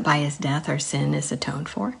know that by his death our sin is atoned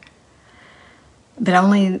for.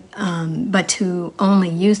 But to only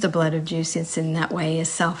use the blood of Jesus in that way is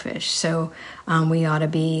selfish. So we ought to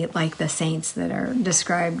be like the saints that are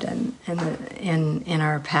described in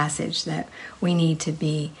our passage, that we need to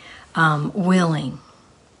be willing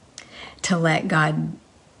to let God,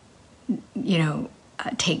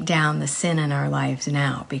 take down the sin in our lives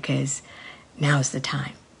now, because now's the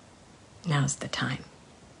time. Now's the time.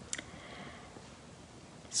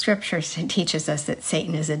 Scripture teaches us that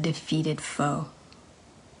Satan is a defeated foe.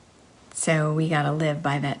 So we got to live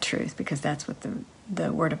by that truth, because that's what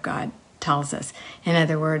the Word of God tells us. In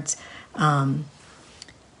other words,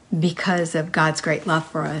 because of God's great love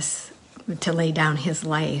for us, to lay down his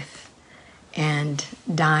life and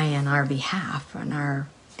die in our behalf, in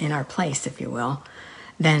our place, if you will,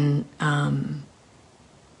 then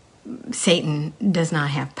Satan does not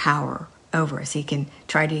have power over us. He can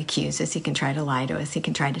try to accuse us, he can try to lie to us, he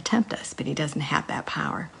can try to tempt us, but he doesn't have that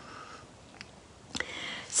power.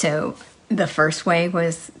 So the first way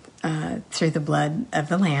was through the blood of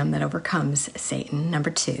the Lamb that overcomes Satan. Number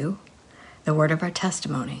 2, the word of our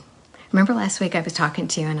testimony. Remember last week I was talking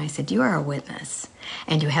to you and I said, you are a witness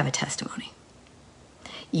and you have a testimony.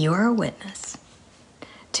 You are a witness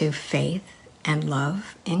to faith and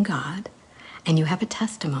love in God, and you have a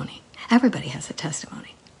testimony. Everybody has a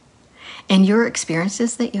testimony. And your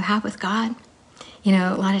experiences that you have with God,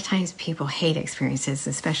 a lot of times people hate experiences,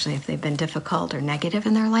 especially if they've been difficult or negative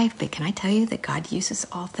in their life. But can I tell you that God uses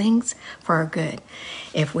all things for our good?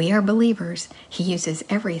 If we are believers, he uses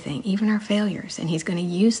everything, even our failures, and he's going to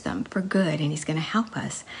use them for good, and he's going to help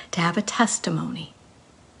us to have a testimony.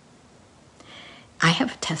 I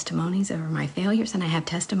have testimonies over my failures, and I have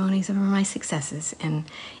testimonies over my successes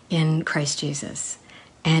in Christ Jesus.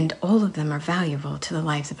 And all of them are valuable to the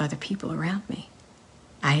lives of other people around me.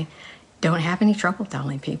 I don't have any trouble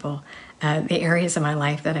telling people the areas of my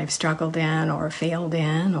life that I've struggled in or failed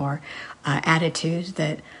in, or attitudes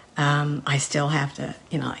that I still have to,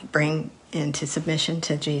 bring into submission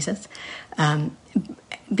to Jesus,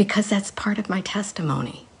 because that's part of my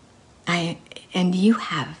testimony. And you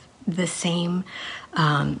have the same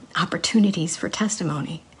opportunities for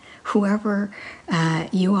testimony. Whoever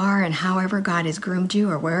you are and however God has groomed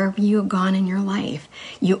you, or wherever you have gone in your life,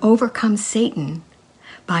 you overcome Satan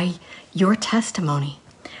by your testimony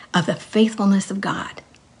of the faithfulness of God.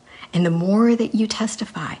 And the more that you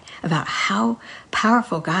testify about how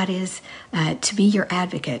powerful God is to be your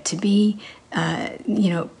advocate, to be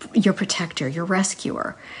your protector, your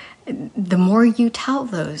rescuer, the more you tell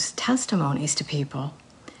those testimonies to people,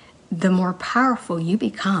 the more powerful you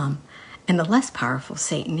become, and the less powerful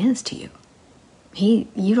Satan is to you.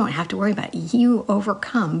 You don't have to worry about it. You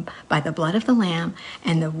overcome by the blood of the Lamb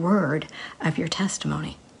and the word of your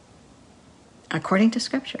testimony, according to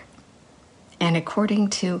Scripture, and according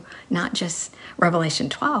to not just Revelation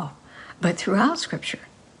 12, but throughout Scripture.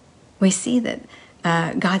 We see that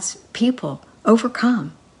God's people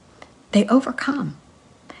overcome. They overcome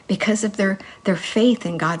because of their faith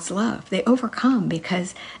in God's love. They overcome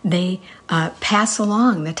because they pass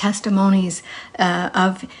along the testimonies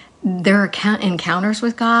of their encounters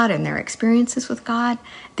with God and their experiences with God.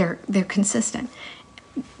 They're consistent.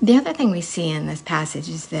 The other thing we see in this passage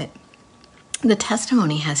is that the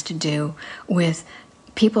testimony has to do with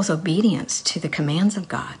people's obedience to the commands of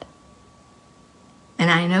God.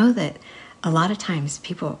 And I know that a lot of times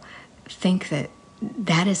people think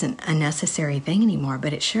that isn't a necessary thing anymore,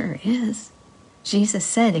 but it sure is. Jesus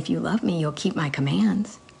said, if you love me, you'll keep my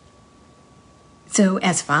commands. So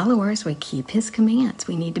as followers, we keep his commands.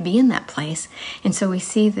 We need to be in that place. And so we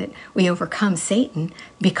see that we overcome Satan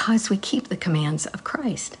because we keep the commands of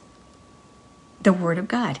Christ. the Word of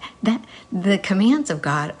God. That the commands of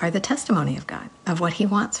God are the testimony of God, of what He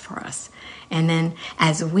wants for us. And then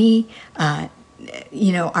as we,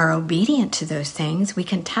 are obedient to those things, we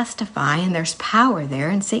can testify, and there's power there,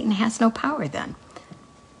 and Satan has no power then.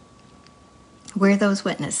 We're those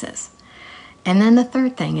witnesses. And then the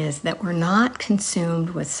third thing is that we're not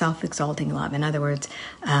consumed with self-exalting love. In other words,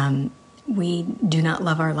 we do not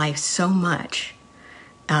love our life so much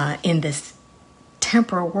in this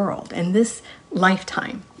temporal world, in this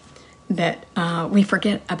lifetime, that we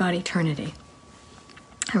forget about eternity.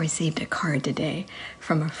 I received a card today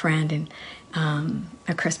from a friend, and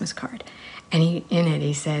a Christmas card, and in it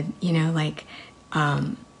he said,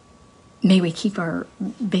 may we keep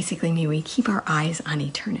our eyes on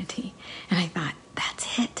eternity. And I thought,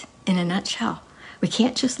 that's it in a nutshell. We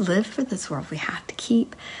can't just live for this world. We have to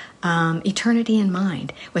keep eternity in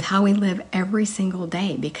mind with how we live every single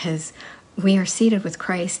day, because we are seated with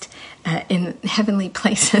Christ in heavenly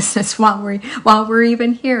places while we're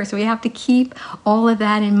even here. So we have to keep all of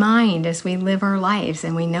that in mind as we live our lives.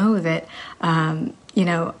 And we know that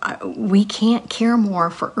we can't care more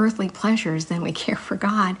for earthly pleasures than we care for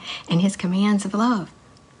God and His commands of love.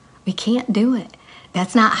 We can't do it.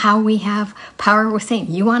 That's not how we have power with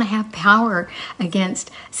Satan. You want to have power against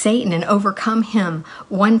Satan and overcome him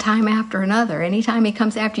one time after another. Anytime he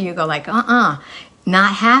comes after you, go like, not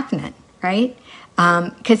happening, right?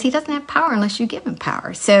 Because he doesn't have power unless you give him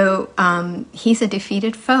power. So he's a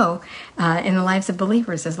defeated foe in the lives of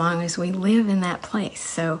believers as long as we live in that place.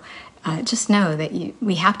 So just know that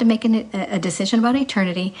we have to make a decision about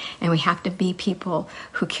eternity, and we have to be people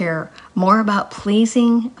who care more about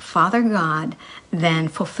pleasing Father God than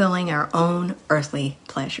fulfilling our own earthly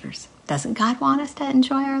pleasures. Doesn't God want us to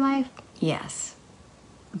enjoy our life? Yes,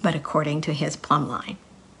 but according to His plumb line.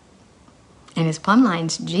 And His plumb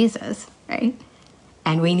line's Jesus, right?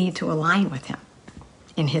 And we need to align with Him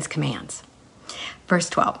in His commands. Verse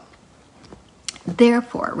 12.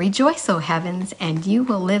 Therefore, rejoice, O heavens, and you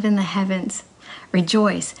will live in the heavens.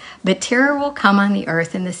 Rejoice, but terror will come on the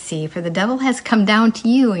earth and the sea, for the devil has come down to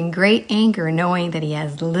you in great anger, knowing that he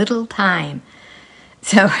has little time.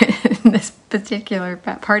 So in this particular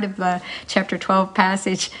part of the chapter 12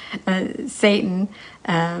 passage, heaven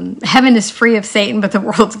is free of Satan, but the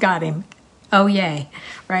world's got him. Oh, yay,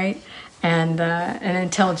 right? And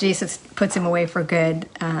until Jesus puts him away for good,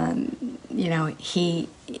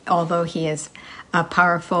 although he is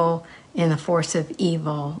powerful in the force of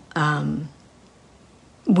evil,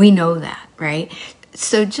 we know that, right?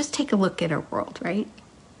 So just take a look at our world, right?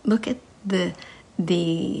 Look at the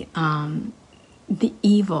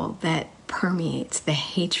evil that permeates, the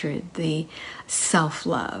hatred, the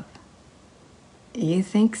self-love. You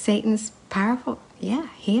think Satan's powerful? Yeah,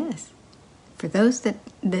 he is. For those that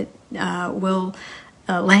will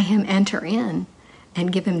let him enter in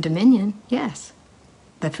and give him dominion, yes.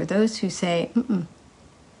 But for those who say,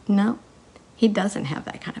 no, he doesn't have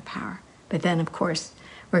that kind of power. But then, of course,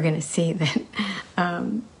 we're going to see that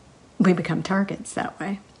we become targets that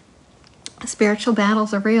way. Spiritual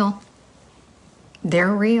battles are real.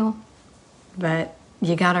 They're real. But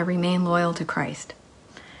you got to remain loyal to Christ.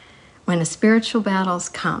 When the spiritual battles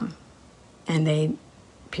come, and they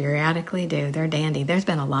periodically do, they're dandy. There's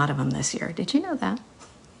been a lot of them this year. Did you know that?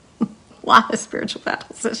 A lot of spiritual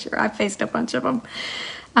battles this year. I faced a bunch of them.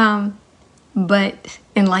 But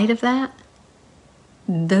in light of that,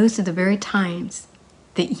 those are the very times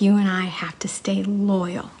that you and I have to stay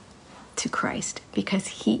loyal to Christ, because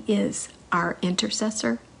He is our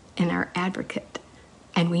intercessor and our advocate,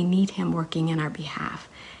 and we need Him working in our behalf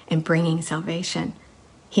and bringing salvation.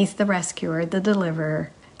 He's the rescuer, the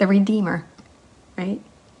deliverer, the redeemer, right?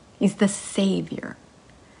 He's the Savior.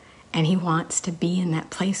 And He wants to be in that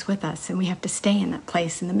place with us. And we have to stay in that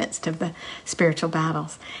place in the midst of the spiritual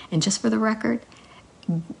battles. And just for the record,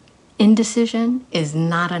 indecision is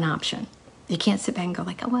not an option. You can't sit back and go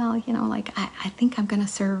like, oh, well, I think I'm going to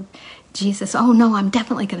serve Jesus. Oh, no, I'm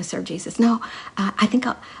definitely going to serve Jesus. No, I think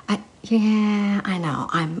I know.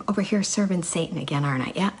 I'm over here serving Satan again, aren't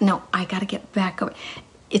I? Yeah, no, I got to get back over.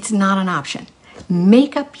 It's not an option.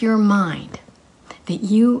 Make up your mind that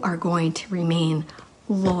you are going to remain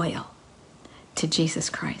loyal to Jesus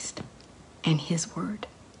Christ and His Word.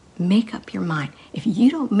 Make up your mind. If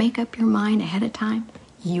you don't make up your mind ahead of time,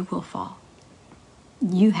 you will fall.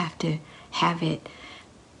 You have to have it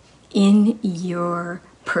in your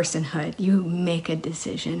personhood. You make a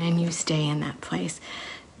decision and you stay in that place.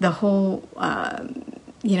 The whole,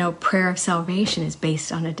 prayer of salvation is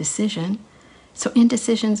based on a decision. So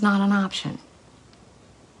indecision's not an option.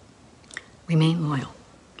 Remain loyal.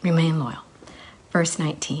 Remain loyal. Verse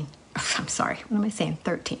 19. I'm sorry, what am I saying?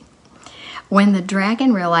 13. When the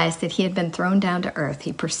dragon realized that he had been thrown down to earth,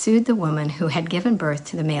 he pursued the woman who had given birth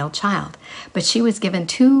to the male child. But she was given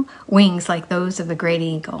 2 wings like those of the great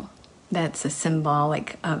eagle. That's a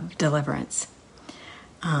symbolic of deliverance,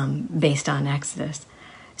 based on Exodus.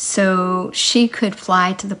 So she could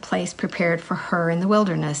fly to the place prepared for her in the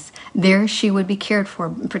wilderness. There she would be cared for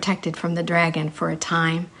and protected from the dragon for a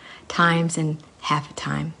time, times, and half a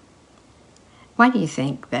time. Why do you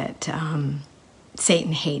think that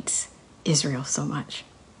Satan hates Israel so much?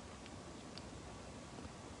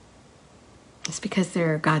 It's because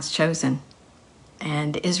they're God's chosen,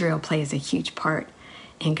 and Israel plays a huge part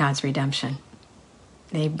in God's redemption.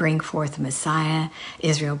 They bring forth the Messiah.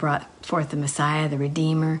 Israel brought forth the Messiah, the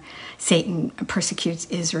Redeemer. Satan persecutes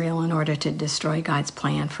Israel in order to destroy God's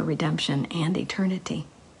plan for redemption and eternity.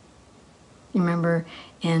 You remember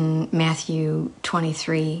in Matthew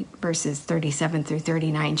 23, verses 37 through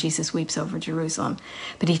 39, Jesus weeps over Jerusalem,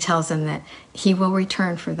 but he tells them that he will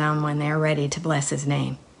return for them when they are ready to bless his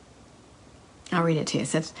name. I'll read it to you. It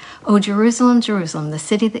says, "O Jerusalem, Jerusalem, the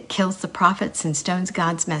city that kills the prophets and stones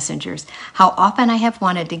God's messengers, how often I have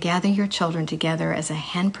wanted to gather your children together as a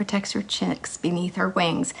hen protects her chicks beneath her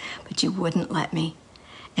wings, but you wouldn't let me.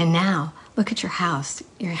 And now, look at your house.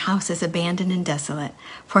 Your house is abandoned and desolate.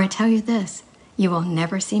 For I tell you this, you will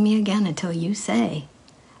never see me again until you say,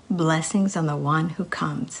 blessings on the one who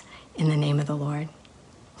comes in the name of the Lord."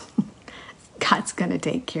 God's going to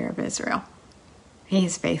take care of Israel.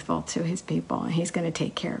 He's faithful to his people, and he's going to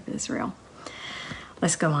take care of Israel.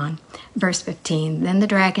 Let's go on. Verse 15, "Then the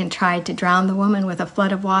dragon tried to drown the woman with a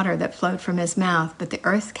flood of water that flowed from his mouth, but the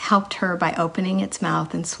earth helped her by opening its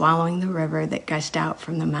mouth and swallowing the river that gushed out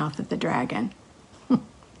from the mouth of the dragon."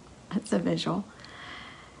 That's a visual.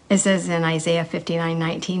 It says in Isaiah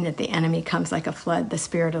 59:19 that the enemy comes like a flood. The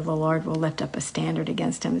Spirit of the Lord will lift up a standard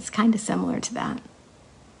against him. It's kind of similar to that.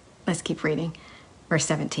 Let's keep reading. Verse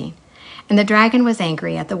 17. "And the dragon was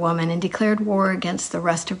angry at the woman and declared war against the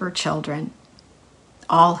rest of her children,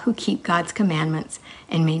 all who keep God's commandments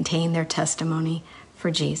and maintain their testimony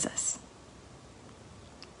for Jesus."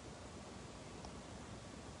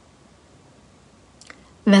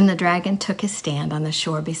 Then the dragon took his stand on the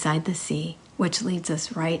shore beside the sea, which leads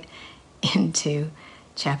us right into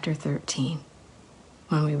chapter 13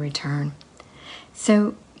 when we return.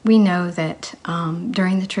 So we know that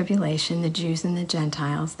during the tribulation, the Jews and the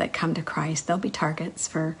Gentiles that come to Christ, they'll be targets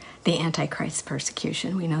for the Antichrist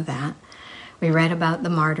persecution. We know that. We read about the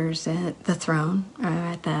martyrs at the throne, or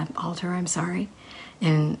at the altar,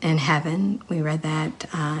 in heaven. We read that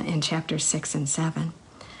in chapters 6 and 7.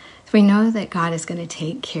 So we know that God is going to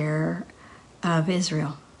take care of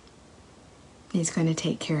Israel. He's going to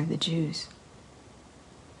take care of the Jews.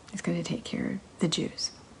 He's going to take care of the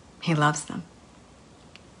Jews. He loves them.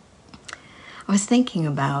 I was thinking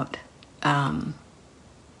about, in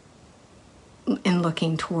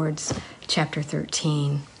looking towards chapter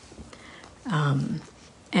 13, and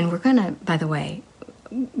we're going to, by the way,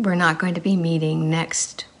 we're not going to be meeting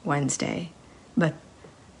next Wednesday, but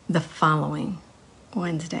the following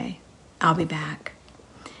Wednesday, I'll be back.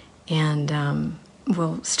 And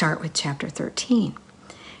we'll start with chapter 13.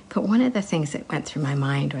 But one of the things that went through my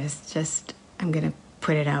mind was just, I'm going to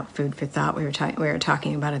put it out, food for thought. We were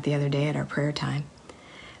talking about it the other day at our prayer time.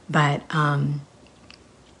 But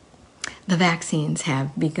the vaccines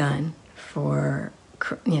have begun for,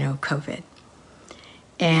 COVID.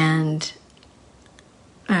 And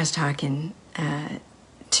I was talking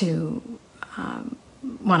to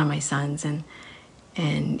one of my sons,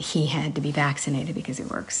 and he had to be vaccinated because he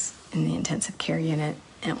works in the intensive care unit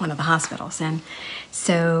at one of the hospitals. And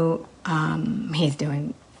so he's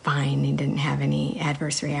doing fine. He didn't have any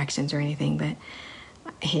adverse reactions or anything, but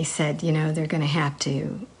he said, they're going to have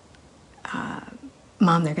to,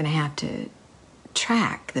 Mom, they're going to have to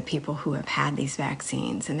track the people who have had these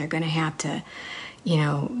vaccines, and they're going to have to,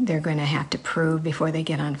 they're going to have to prove before they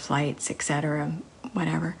get on flights, etc.,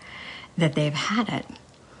 whatever, that they've had it.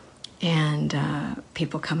 And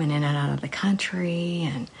people coming in and out of the country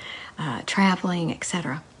and traveling,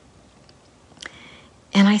 etc.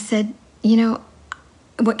 And I said,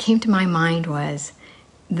 what came to my mind was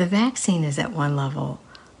the vaccine is at one level,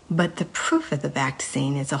 but the proof of the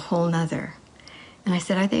vaccine is a whole nother. And I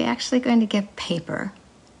said, are they actually going to give paper,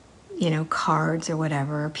 cards or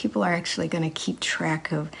whatever? People are actually going to keep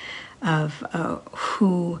track of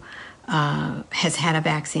who has had a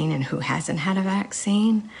vaccine and who hasn't had a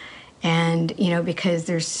vaccine? And, because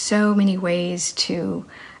there's so many ways to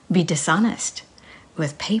be dishonest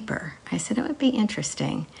with paper. I said it would be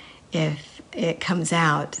interesting if it comes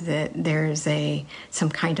out that there's some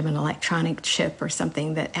kind of an electronic chip or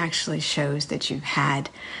something that actually shows that you've had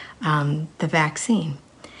the vaccine.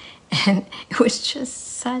 And it was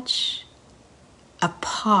just such a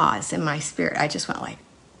pause in my spirit. I just went like,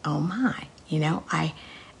 oh my,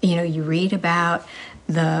 you read about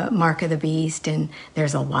the mark of the beast, and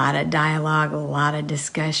there's a lot of dialogue, a lot of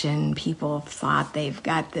discussion. People have thought they've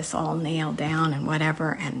got this all nailed down and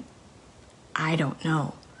whatever, and I don't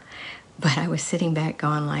know. But I was sitting back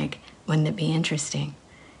going like, wouldn't it be interesting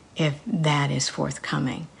if that is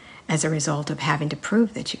forthcoming as a result of having to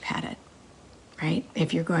prove that you've had it, right?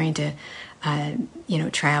 If you're going to,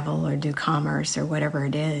 travel or do commerce or whatever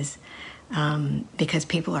it is, because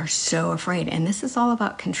people are so afraid. And this is all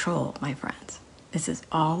about control, my friends. This is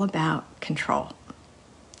all about control.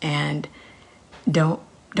 And don't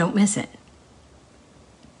miss it.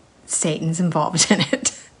 Satan's involved in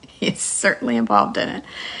it. He's certainly involved in it.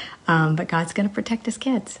 But God's going to protect his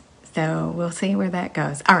kids. So we'll see where that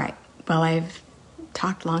goes. All right. Well, I've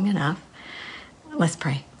talked long enough. Let's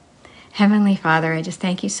pray. Heavenly Father, I just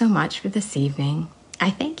thank you so much for this evening. I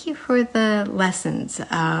thank you for the lessons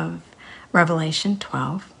of Revelation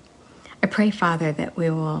 12. I pray, Father, that we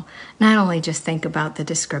will not only just think about the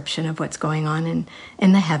description of what's going on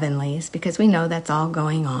in the heavenlies, because we know that's all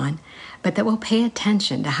going on, but that we'll pay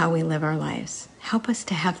attention to how we live our lives. Help us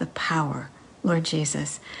to have the power, Lord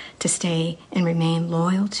Jesus, to stay and remain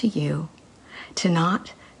loyal to you, to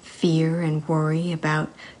not fear and worry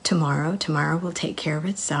about tomorrow. Tomorrow will take care of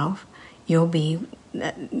itself. You'll be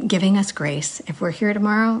giving us grace. If we're here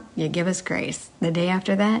tomorrow, you give us grace. The day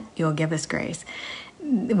after that, you'll give us grace.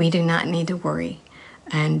 We do not need to worry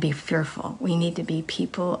and be fearful. We need to be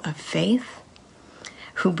people of faith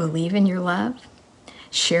who believe in your love,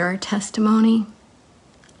 share our testimony,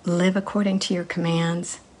 live according to your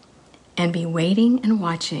commands, and be waiting and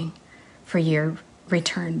watching for your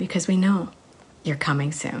return, because we know you're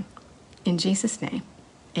coming soon. In Jesus' name,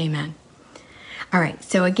 amen. All right,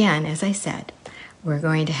 so again, as I said, we're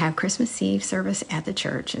going to have Christmas Eve service at the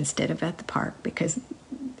church instead of at the park, because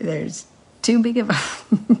there's too big of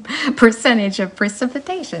a percentage of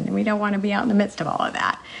precipitation, and we don't want to be out in the midst of all of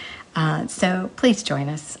that. So please join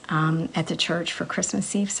us at the church for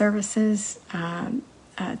Christmas Eve services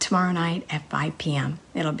tomorrow night at 5 p.m.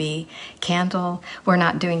 It'll be candle. We're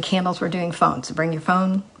not doing candles, we're doing phones. So bring your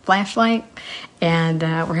phone, flashlight, and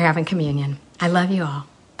we're having communion. I love you all.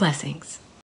 Blessings.